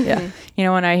is. Yeah.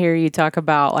 When I hear you talk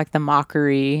about like the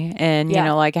mockery and,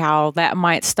 like how that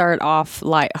might start off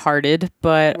lighthearted,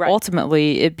 but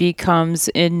ultimately it becomes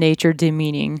in nature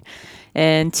demeaning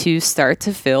and to start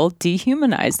to feel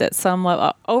dehumanized at some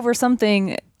level over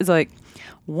something is like,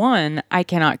 one, I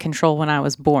cannot control when I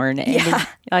was born. And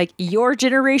like your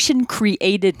generation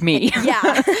created me.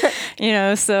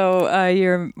 Yeah. So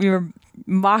you're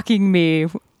mocking me,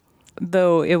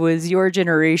 though it was your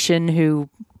generation who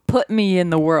put me in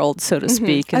the world, so to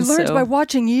speak. And I learned by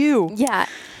watching you. Yeah.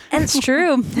 And it's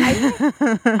true.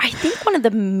 I think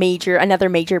another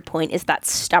major point is that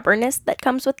stubbornness that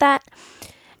comes with that.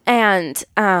 And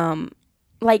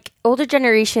like older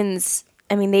generations,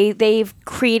 I mean, they've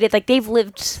created, like, they've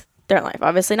lived their life,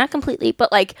 obviously not completely,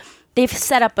 but like they've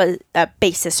set up a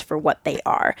basis for what they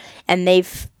are, and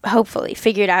they've hopefully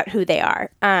figured out who they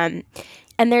are. And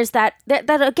there's that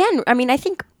again, I mean, I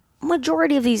think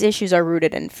majority of these issues are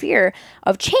rooted in fear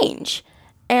of change.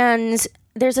 And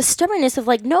there's a stubbornness of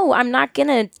like, no, I'm not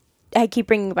gonna, I keep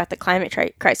bringing about the climate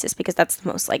crisis because that's the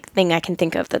most like thing I can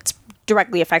think of that's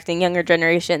directly affecting younger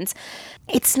generations.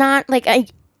 It's not like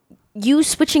you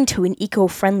switching to an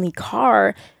eco-friendly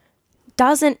car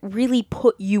doesn't really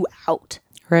put you out.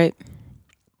 Right.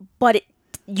 But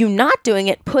you not doing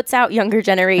it puts out younger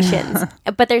generations.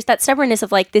 But there's that stubbornness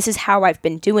of like, this is how I've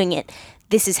been doing it.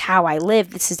 This is how I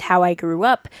live. This is how I grew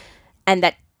up. And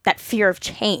that fear of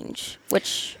change,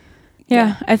 which...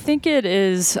 Yeah, I think it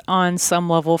is on some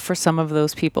level for some of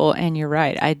those people. And you're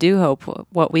right. I do hope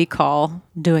what we call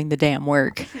doing the damn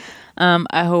work.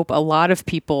 I hope a lot of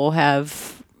people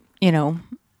have,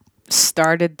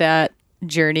 started that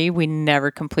journey. We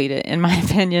never complete it, in my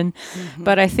opinion. Mm-hmm.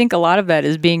 But I think a lot of that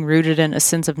is being rooted in a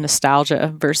sense of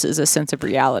nostalgia versus a sense of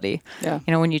reality. Yeah.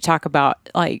 When you talk about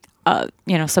like,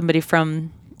 somebody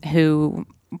from who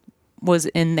was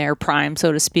in their prime,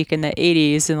 so to speak, in the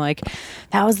 80s, and like,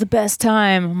 that was the best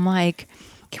time. I'm like,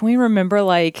 can we remember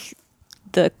like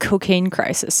the cocaine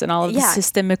crisis and all of the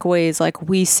systemic ways like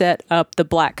we set up the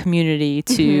Black community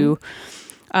to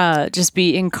just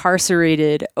be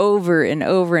incarcerated over and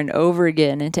over and over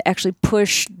again, and to actually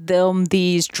push them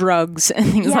these drugs and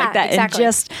things like that, and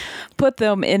just put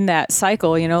them in that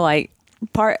cycle, I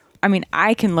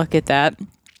can look at that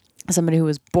as somebody who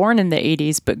was born in the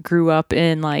 80s but grew up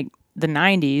in like the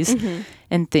 90s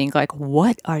and think like,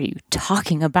 what are you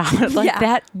talking about?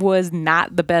 That was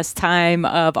not the best time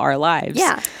of our lives.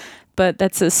 Yeah. But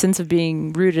that's a sense of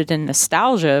being rooted in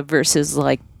nostalgia versus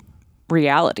like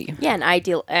reality. Yeah, and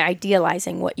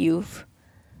idealizing what you've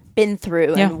been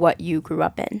through and what you grew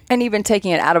up in. And even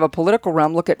taking it out of a political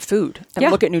realm, look at food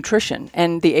and look at nutrition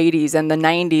and the 80s and the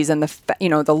 90s and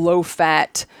the low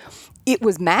fat. It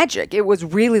was magic. It was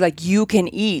really like you can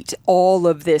eat all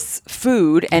of this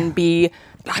food and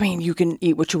you can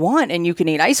eat what you want, and you can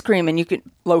eat ice cream, and you can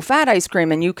low fat ice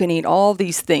cream, and you can eat all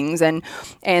these things and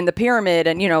the pyramid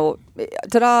and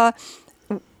ta-da.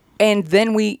 And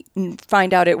then we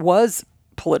find out it was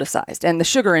politicized, and the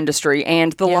sugar industry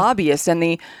and the lobbyists and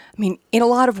in a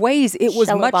lot of ways it was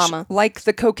much Obama. like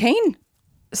the cocaine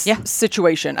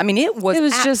situation. It was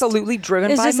absolutely driven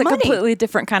by money. It's just a completely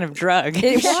different kind of drug.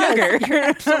 It was sugar.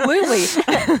 Absolutely.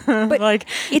 But like,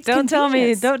 don't tell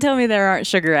me there aren't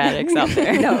sugar addicts out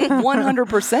there. No,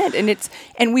 100%.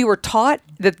 And we were taught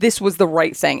that this was the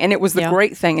right thing, and it was the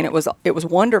great thing, and it was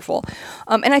wonderful.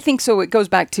 And I think so. It goes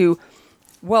back to,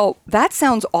 well, that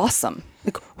sounds awesome.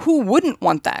 Like, who wouldn't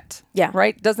want that? Yeah.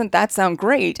 Right? Doesn't that sound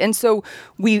great? And so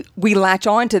we latch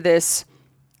on to this.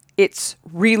 It's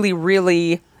really,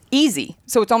 really easy.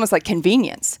 So it's almost like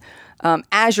convenience.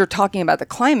 As you're talking about the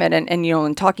climate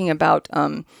and talking about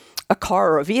a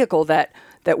car or a vehicle that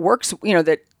works,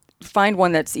 that find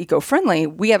one that's eco-friendly.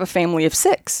 We have a family of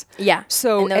 6. Yeah.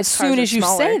 So as soon as you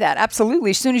say that,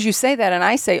 absolutely. As soon as you say that and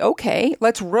I say, okay,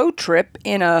 let's road trip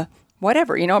in a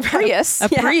whatever, a Prius.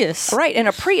 Prius. Right. In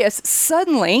a Prius,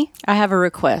 suddenly. I have a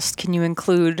request. Can you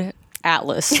include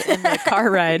Atlas in the car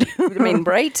ride. I mean,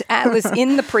 right? Atlas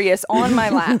in the Prius on my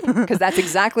lap, because that's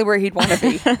exactly where he'd want to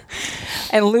be.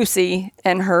 And Lucy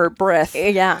and her breath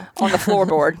on the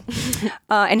floorboard.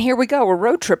 And here we go. We're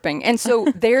road tripping. And so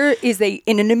there is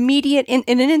in an immediate, in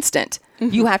an instant,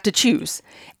 you have to choose.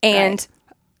 And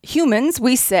humans,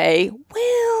 we say,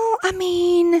 well, I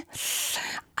mean,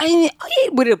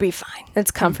 it'll be fine.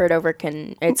 It's comfort over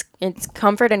it's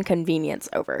comfort and convenience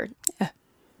over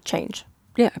change.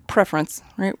 Yeah, preference,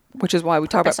 right? Which is why we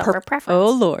talk about preference.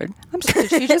 Oh, Lord. I'm sorry,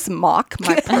 did she just mock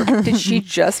my purpose? Did she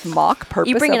just mock purpose?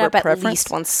 You bring it up preference?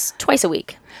 at least twice a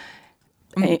week.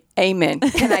 Amen.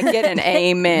 Can I get an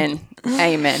amen?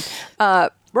 Amen.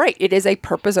 Right. It is a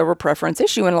purpose over preference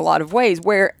issue in a lot of ways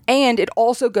and it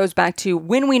also goes back to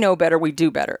when we know better, we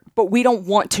do better, but we don't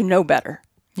want to know better.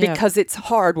 Because it's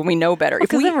hard when we know better.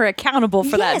 Because then we're accountable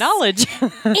for that knowledge.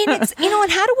 And it's,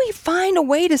 and how do we find a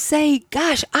way to say,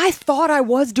 gosh, I thought I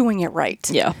was doing it right.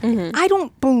 Yeah. Mm-hmm.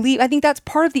 I think that's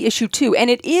part of the issue too. And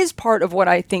it is part of what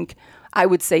I think I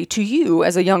would say to you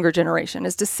as a younger generation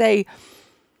is to say,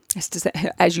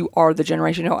 as you are the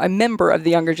generation, a member of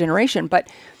the younger generation, but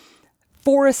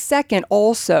for a second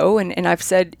also, and I've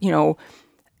said,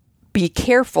 be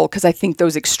careful, because I think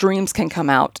those extremes can come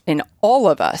out in all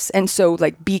of us. And so,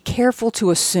 be careful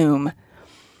to assume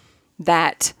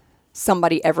that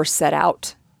somebody ever set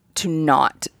out to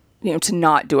not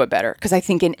do it better. Because I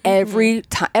think in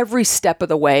every step of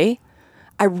the way,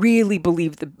 I really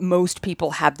believe that most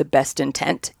people have the best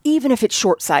intent, even if it's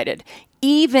short-sighted,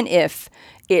 even if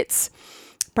it's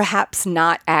perhaps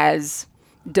not as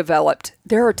developed.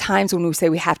 There are times when we say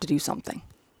we have to do something.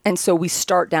 And so we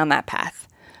start down that path.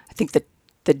 I think that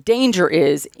the danger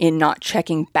is in not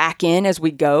checking back in as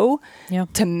we go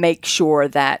to make sure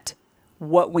that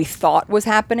what we thought was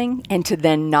happening and to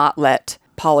then not let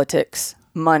politics,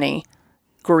 money,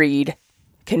 greed,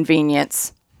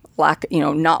 convenience,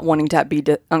 not wanting to be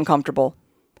uncomfortable.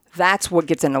 That's what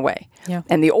gets in the way. Yeah.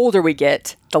 And the older we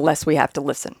get, the less we have to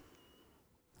listen.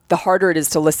 The harder it is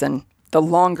to listen, the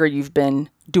longer you've been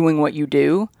doing what you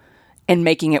do and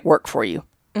making it work for you.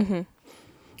 Mm-hmm.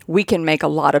 We can make a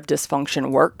lot of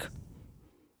dysfunction work,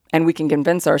 and we can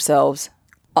convince ourselves,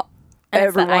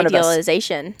 every one of us.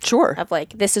 Idealization. Sure. Of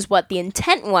this is what the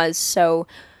intent was, so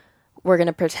we're going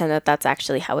to pretend that that's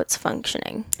actually how it's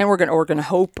functioning. And we're going to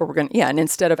hope, and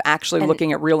instead of actually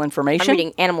looking at real information. I'm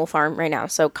reading Animal Farm right now,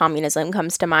 so communism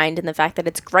comes to mind, and the fact that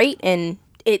it's great and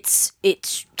it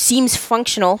seems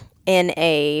functional on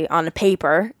a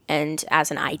paper and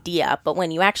as an idea, but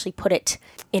when you actually put it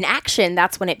in action,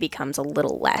 that's when it becomes a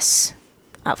little less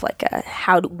of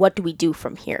what do we do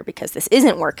from here, because this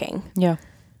isn't working. Yeah.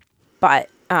 But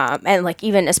and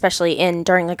even especially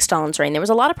during Stalin's reign, there was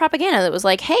a lot of propaganda that was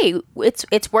hey,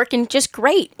 it's working just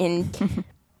great. And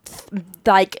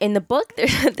in the book,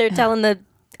 they're telling the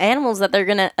animals that they're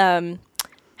gonna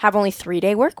have only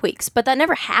 3-day work weeks, but that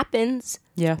never happens.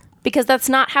 Yeah. Because that's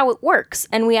not how it works.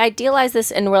 And we idealize this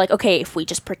and we're okay, if we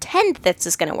just pretend this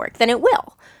is going to work, then it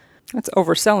will. That's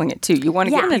overselling it too. You want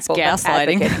to get people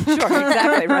gaslighting. Sure,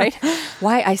 exactly, right?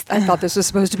 Why I thought this was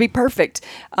supposed to be perfect.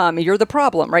 You're the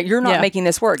problem, right? You're not making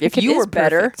this work. If you were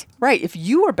better, perfect. right? If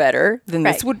you were better, then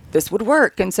this would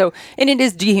work. And it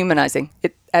is dehumanizing.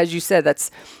 It, as you said,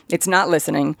 it's not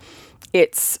listening.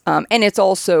 It's and it's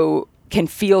also can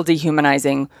feel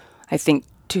dehumanizing. I think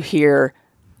to hear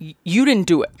you didn't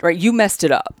do it, right? You messed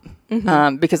it up.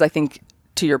 Mm-hmm. Because I think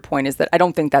to your point is that I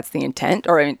don't think that's the intent.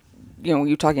 Or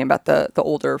you're talking about the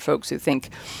older folks who think,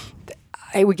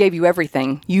 hey, we gave you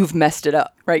everything. You've messed it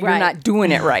up, right? You're not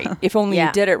doing it right. If only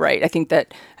you did it right. I think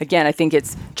that, again,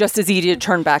 it's just as easy to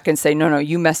turn back and say, no,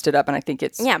 you messed it up. And I think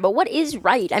it's... Yeah, but what is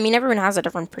right? I mean, everyone has a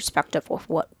different perspective of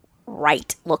what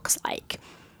right looks like.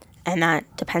 And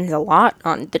that depends a lot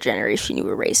on the generation you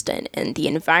were raised in and the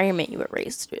environment you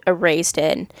were raised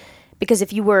in. Because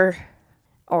if you were...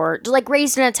 or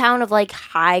raised in a town of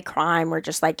high crime, or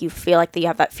just you feel that you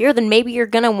have that fear, then maybe you're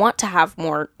gonna want to have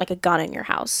more a gun in your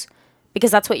house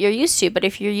because that's what you're used to. But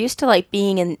if you're used to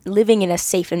living in a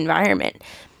safe environment,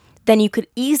 then you could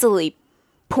easily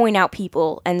point out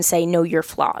people and say, no, you're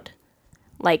flawed.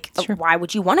 Sure. Why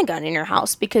would you want a gun in your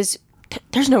house? Because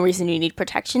there's no reason you need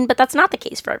protection, but that's not the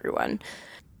case for everyone.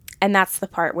 And that's the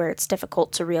part where it's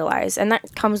difficult to realize. And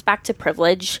that comes back to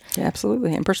privilege. Yeah,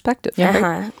 absolutely. And perspective. Yeah.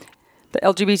 Right? The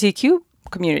LGBTQ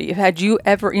community. Have you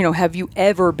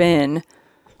ever been,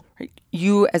 right,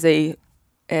 you as a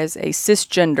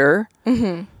cisgender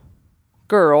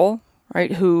girl,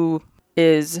 right, who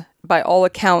is by all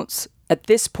accounts at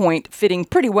this point fitting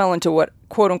pretty well into what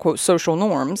quote unquote social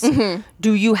norms,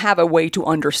 do you have a way to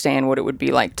understand what it would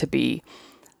be like to be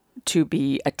to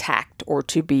be attacked or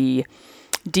to be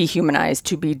dehumanized,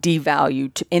 to be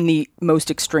devalued in the most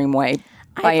extreme way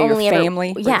by your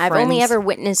family. I've only ever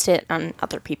witnessed it on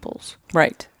other people's.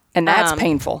 Right. And that's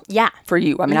painful. Yeah. For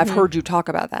you. I mean, I've heard you talk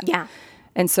about that. Yeah.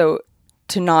 And so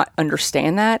to not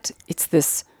understand that, it's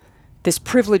this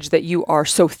privilege that you are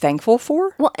so thankful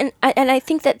for. Well, and I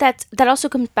think that also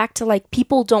comes back to like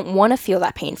people don't want to feel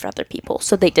that pain for other people,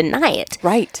 so they deny it.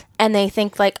 Right. And they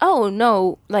think like, oh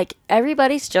no, like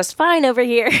everybody's just fine over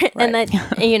here, and that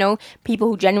people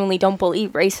who genuinely don't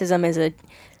believe racism is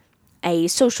a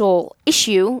social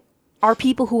issue are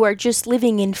people who are just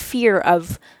living in fear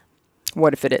of.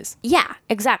 What if it is? Yeah,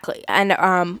 exactly.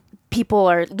 And people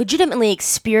are legitimately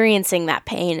experiencing that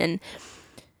pain,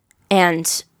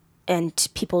 and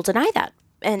people deny that.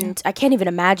 And I can't even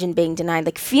imagine being denied.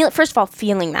 Like, first of all,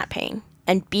 feeling that pain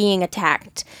and being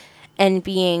attacked and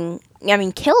being,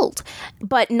 killed,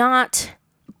 but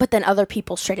then other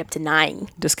people straight up denying.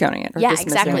 Discounting it. Or yeah,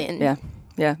 dismissing exactly. It.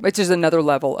 Yeah. Which is another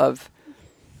level of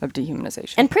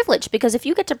dehumanization. And privilege, because if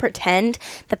you get to pretend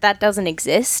that doesn't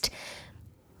exist,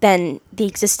 then the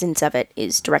existence of it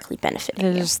is directly benefiting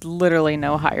you. There's literally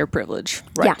no higher privilege.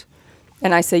 Right. Yeah.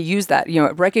 And I say use that.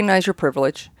 Recognize your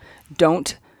privilege.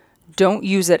 Don't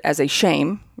use it as a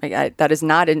shame. That is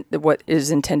not what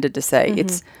is intended to say.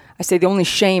 I say the only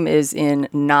shame is in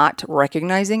not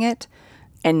recognizing it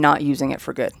and not using it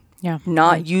for good. Yeah.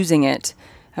 Not using it.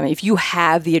 I mean, if you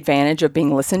have the advantage of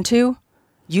being listened to,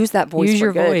 use that voice. Use for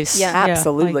your good. voice. Yeah,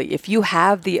 absolutely. If you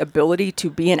have the ability to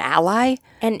be an ally,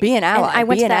 be an ally. I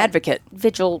went be to an that advocate.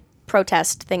 Vigil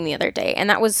protest thing the other day, and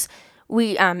that was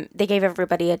they gave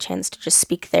everybody a chance to just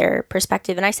speak their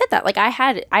perspective, and I said that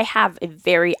I have a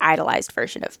very idolized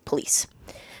version of police.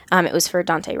 It was for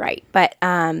Dante Wright, but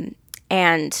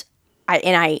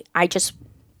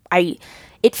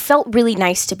it felt really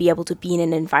nice to be able to be in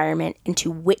an environment and to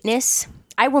witness.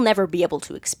 I will never be able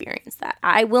to experience that.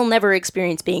 I will never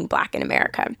experience being Black in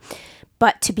America,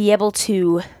 but to be able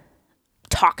to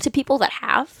talk to people that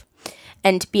have,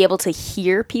 and to be able to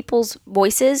hear people's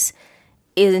voices,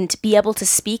 and to be able to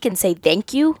speak and say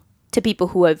thank you to people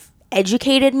who have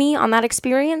educated me on that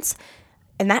experience.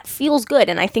 And that feels good.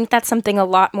 And I think that's something a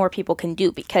lot more people can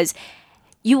do, because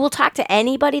you will talk to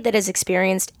anybody that has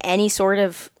experienced any sort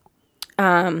of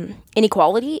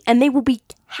inequality, and they will be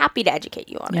happy to educate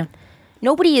you on it.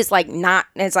 Nobody is no,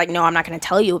 I'm not going to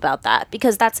tell you about that,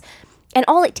 because and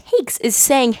all it takes is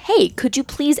saying, hey, could you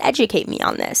please educate me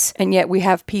on this? And yet we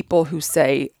have people who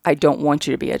say, I don't want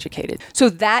you to be educated. So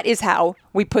that is how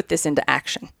we put this into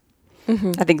action.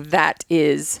 I think that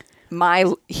is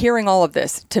hearing all of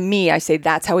this. To me, I say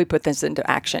that's how we put this into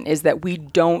action, is that we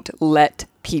don't let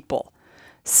people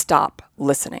stop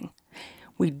listening.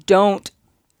 We don't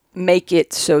make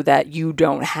it so that you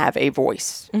don't have a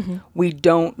voice. We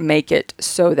don't make it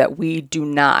so that we do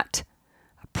not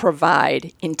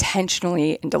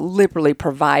intentionally and deliberately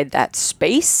provide that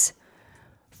space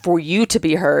for you to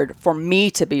be heard, for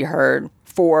me to be heard,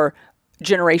 for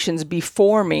generations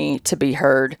before me to be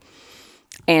heard,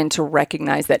 and to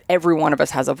recognize that every one of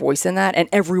us has a voice in that, and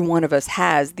every one of us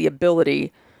has the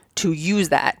ability to use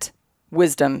that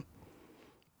wisdom,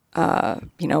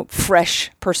 fresh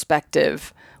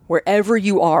perspective, wherever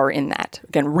you are in that.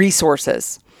 Again,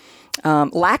 resources,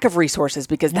 lack of resources,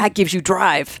 because that gives you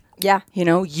drive. Yeah.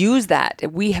 Use that.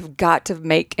 We have got to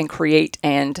make and create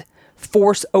and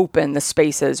force open the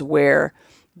spaces where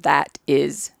that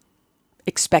is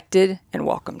expected and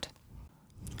welcomed.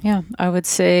 Yeah, I would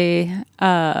say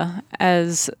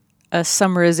as a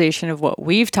summarization of what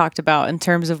we've talked about in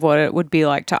terms of what it would be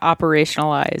like to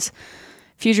operationalize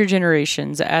future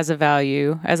generations as a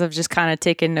value, as I've just kind of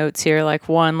taken notes here,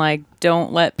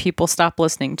 don't let people stop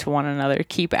listening to one another.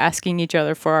 Keep asking each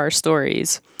other for our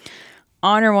stories.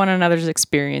 Honor one another's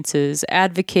experiences.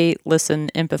 Advocate, listen,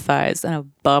 empathize, and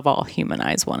above all,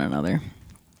 humanize one another.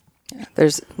 Yeah,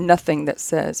 there's nothing that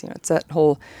says, it's that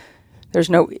whole, there's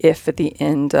no if at the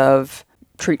end of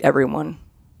treat everyone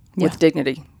with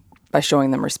dignity by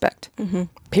showing them respect.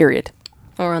 Period.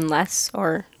 Or unless,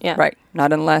 or, yeah. Right.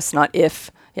 Not unless, not if.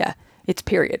 Yeah. It's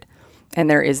period. And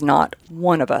there is not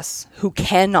one of us who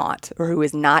cannot or who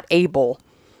is not able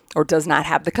or does not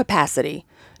have the capacity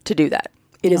to do that.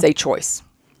 It is a choice.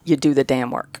 You do the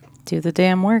damn work. Do the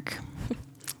damn work.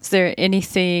 Is there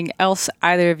anything else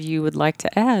either of you would like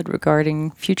to add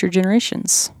regarding future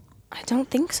generations? I don't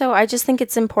think so. I just think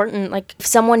it's important. If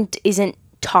someone isn't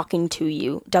talking to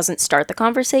you, doesn't start the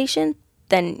conversation,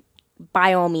 then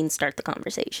by all means start the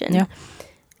conversation. Yeah.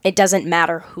 It doesn't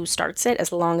matter who starts it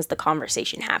as long as the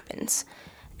conversation happens.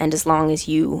 And as long as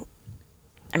you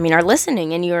are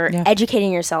listening and you're Yeah.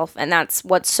 educating yourself. And that's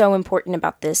what's so important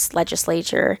about this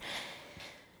legislature.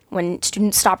 When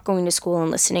students stop going to school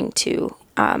and listening to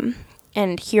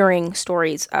and hearing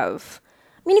stories of,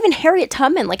 even Harriet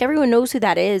Tubman, like everyone knows who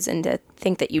that is, and to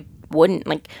think that you wouldn't,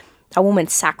 like, a woman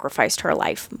sacrificed her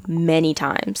life many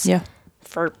times Yeah.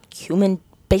 for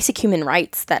basic human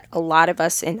rights that a lot of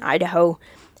us in Idaho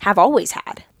have always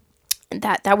had. And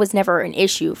that was never an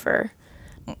issue for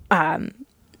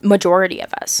majority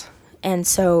of us. And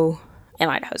so, in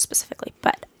Idaho specifically.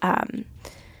 But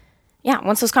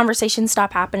once those conversations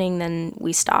stop happening, then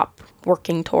we stop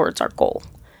working towards our goal.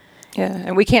 Yeah,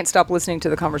 and we can't stop listening to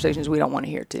the conversations we don't want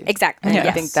to hear too. Exactly. And I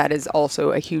Yes. think that is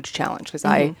also a huge challenge because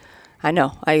I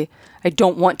know I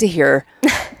don't want to hear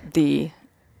the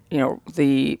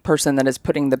person that is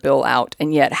putting the bill out,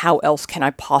 and yet how else can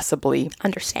I possibly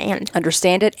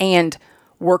Understand it and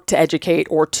work to educate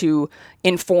or to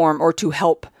inform or to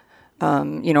help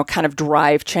kind of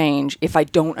drive change if I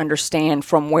don't understand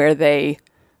from where they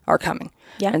are coming.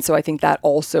 Yeah. And so I think that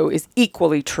also is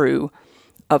equally true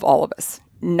of all of us.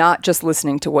 Not just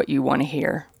listening to what you want to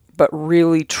hear, but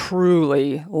really,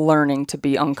 truly learning to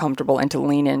be uncomfortable and to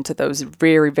lean into those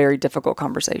very, very difficult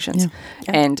conversations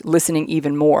and listening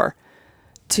even more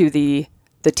to the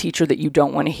teacher that you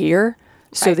don't want to hear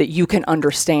so that you can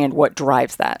understand what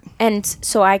drives that. And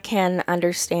so I can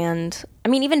understand,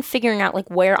 even figuring out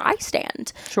like where I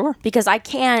stand. Sure. Because I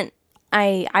can't,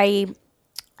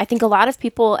 I think a lot of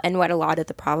people, and what a lot of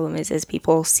the problem is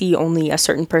people see only a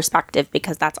certain perspective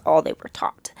because that's all they were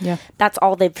taught. Yeah. That's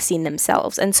all they've seen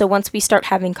themselves. And so once we start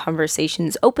having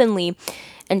conversations openly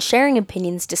and sharing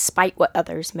opinions despite what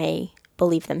others may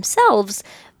believe themselves,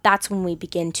 that's when we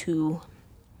begin to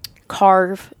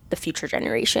carve the future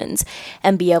generations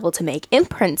and be able to make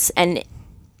imprints and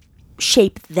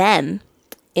shape them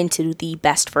into the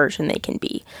best version they can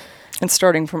be. And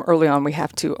starting from early on, we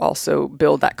have to also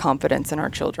build that confidence in our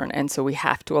children. And so we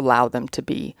have to allow them to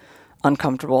be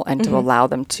uncomfortable and to allow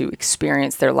them to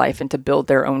experience their life and to build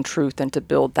their own truth and to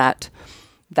build that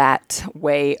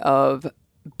way of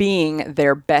being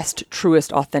their best,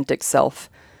 truest, authentic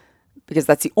self. Because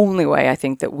that's the only way I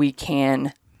think that we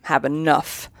can have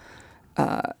enough,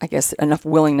 enough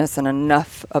willingness and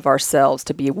enough of ourselves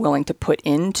to be willing to put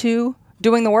into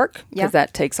doing the work, because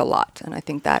that takes a lot. And I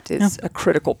think that is a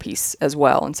critical piece as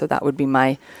well. And so that would be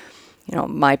my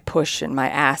push and my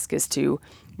ask is to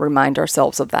remind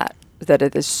ourselves of that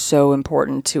it is so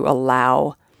important to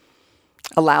allow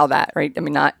that, right?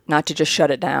 Not to just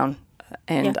shut it down.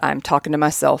 And I'm talking to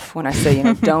myself when I say,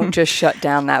 don't just shut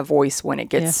down that voice when it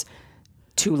gets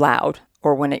too loud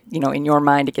or when it, in your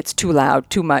mind, it gets too loud,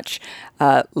 too much.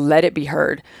 Let it be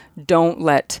heard. Don't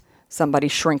let somebody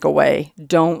shrink away.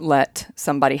 Don't let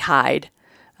somebody hide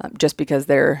just because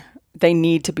they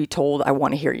need to be told, I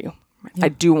want to hear you. I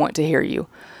do want to hear you.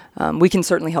 We can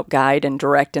certainly help guide and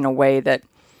direct in a way that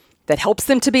helps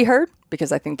them to be heard,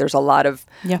 because I think there's a lot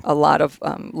of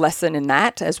lesson in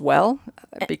that as well,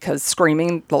 because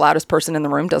screaming the loudest person in the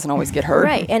room doesn't always get heard.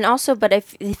 Right. And also, but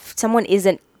if someone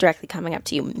isn't directly coming up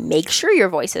to you, make sure your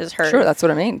voice is heard. Sure, that's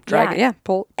what I mean. Drag it.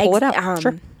 Pull it out.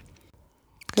 Sure.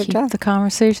 Good Keep job. the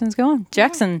conversations going.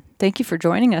 Jackson, thank you for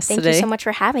joining us today. Thank you so much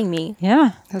for having me.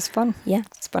 Yeah. That was fun. Yeah.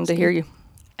 It's fun to hear you.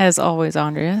 As always,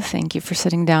 Andrea, thank you for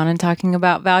sitting down and talking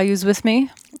about values with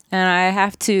me. And I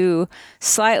have to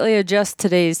slightly adjust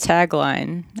today's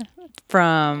tagline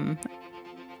from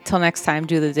till next time,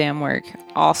 do the damn work.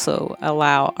 Also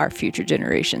allow our future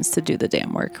generations to do the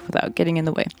damn work without getting in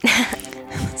the way.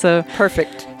 So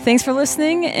Perfect. thanks for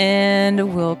listening,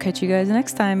 and we'll catch you guys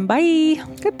next time. Bye.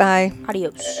 Goodbye.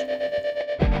 Adios.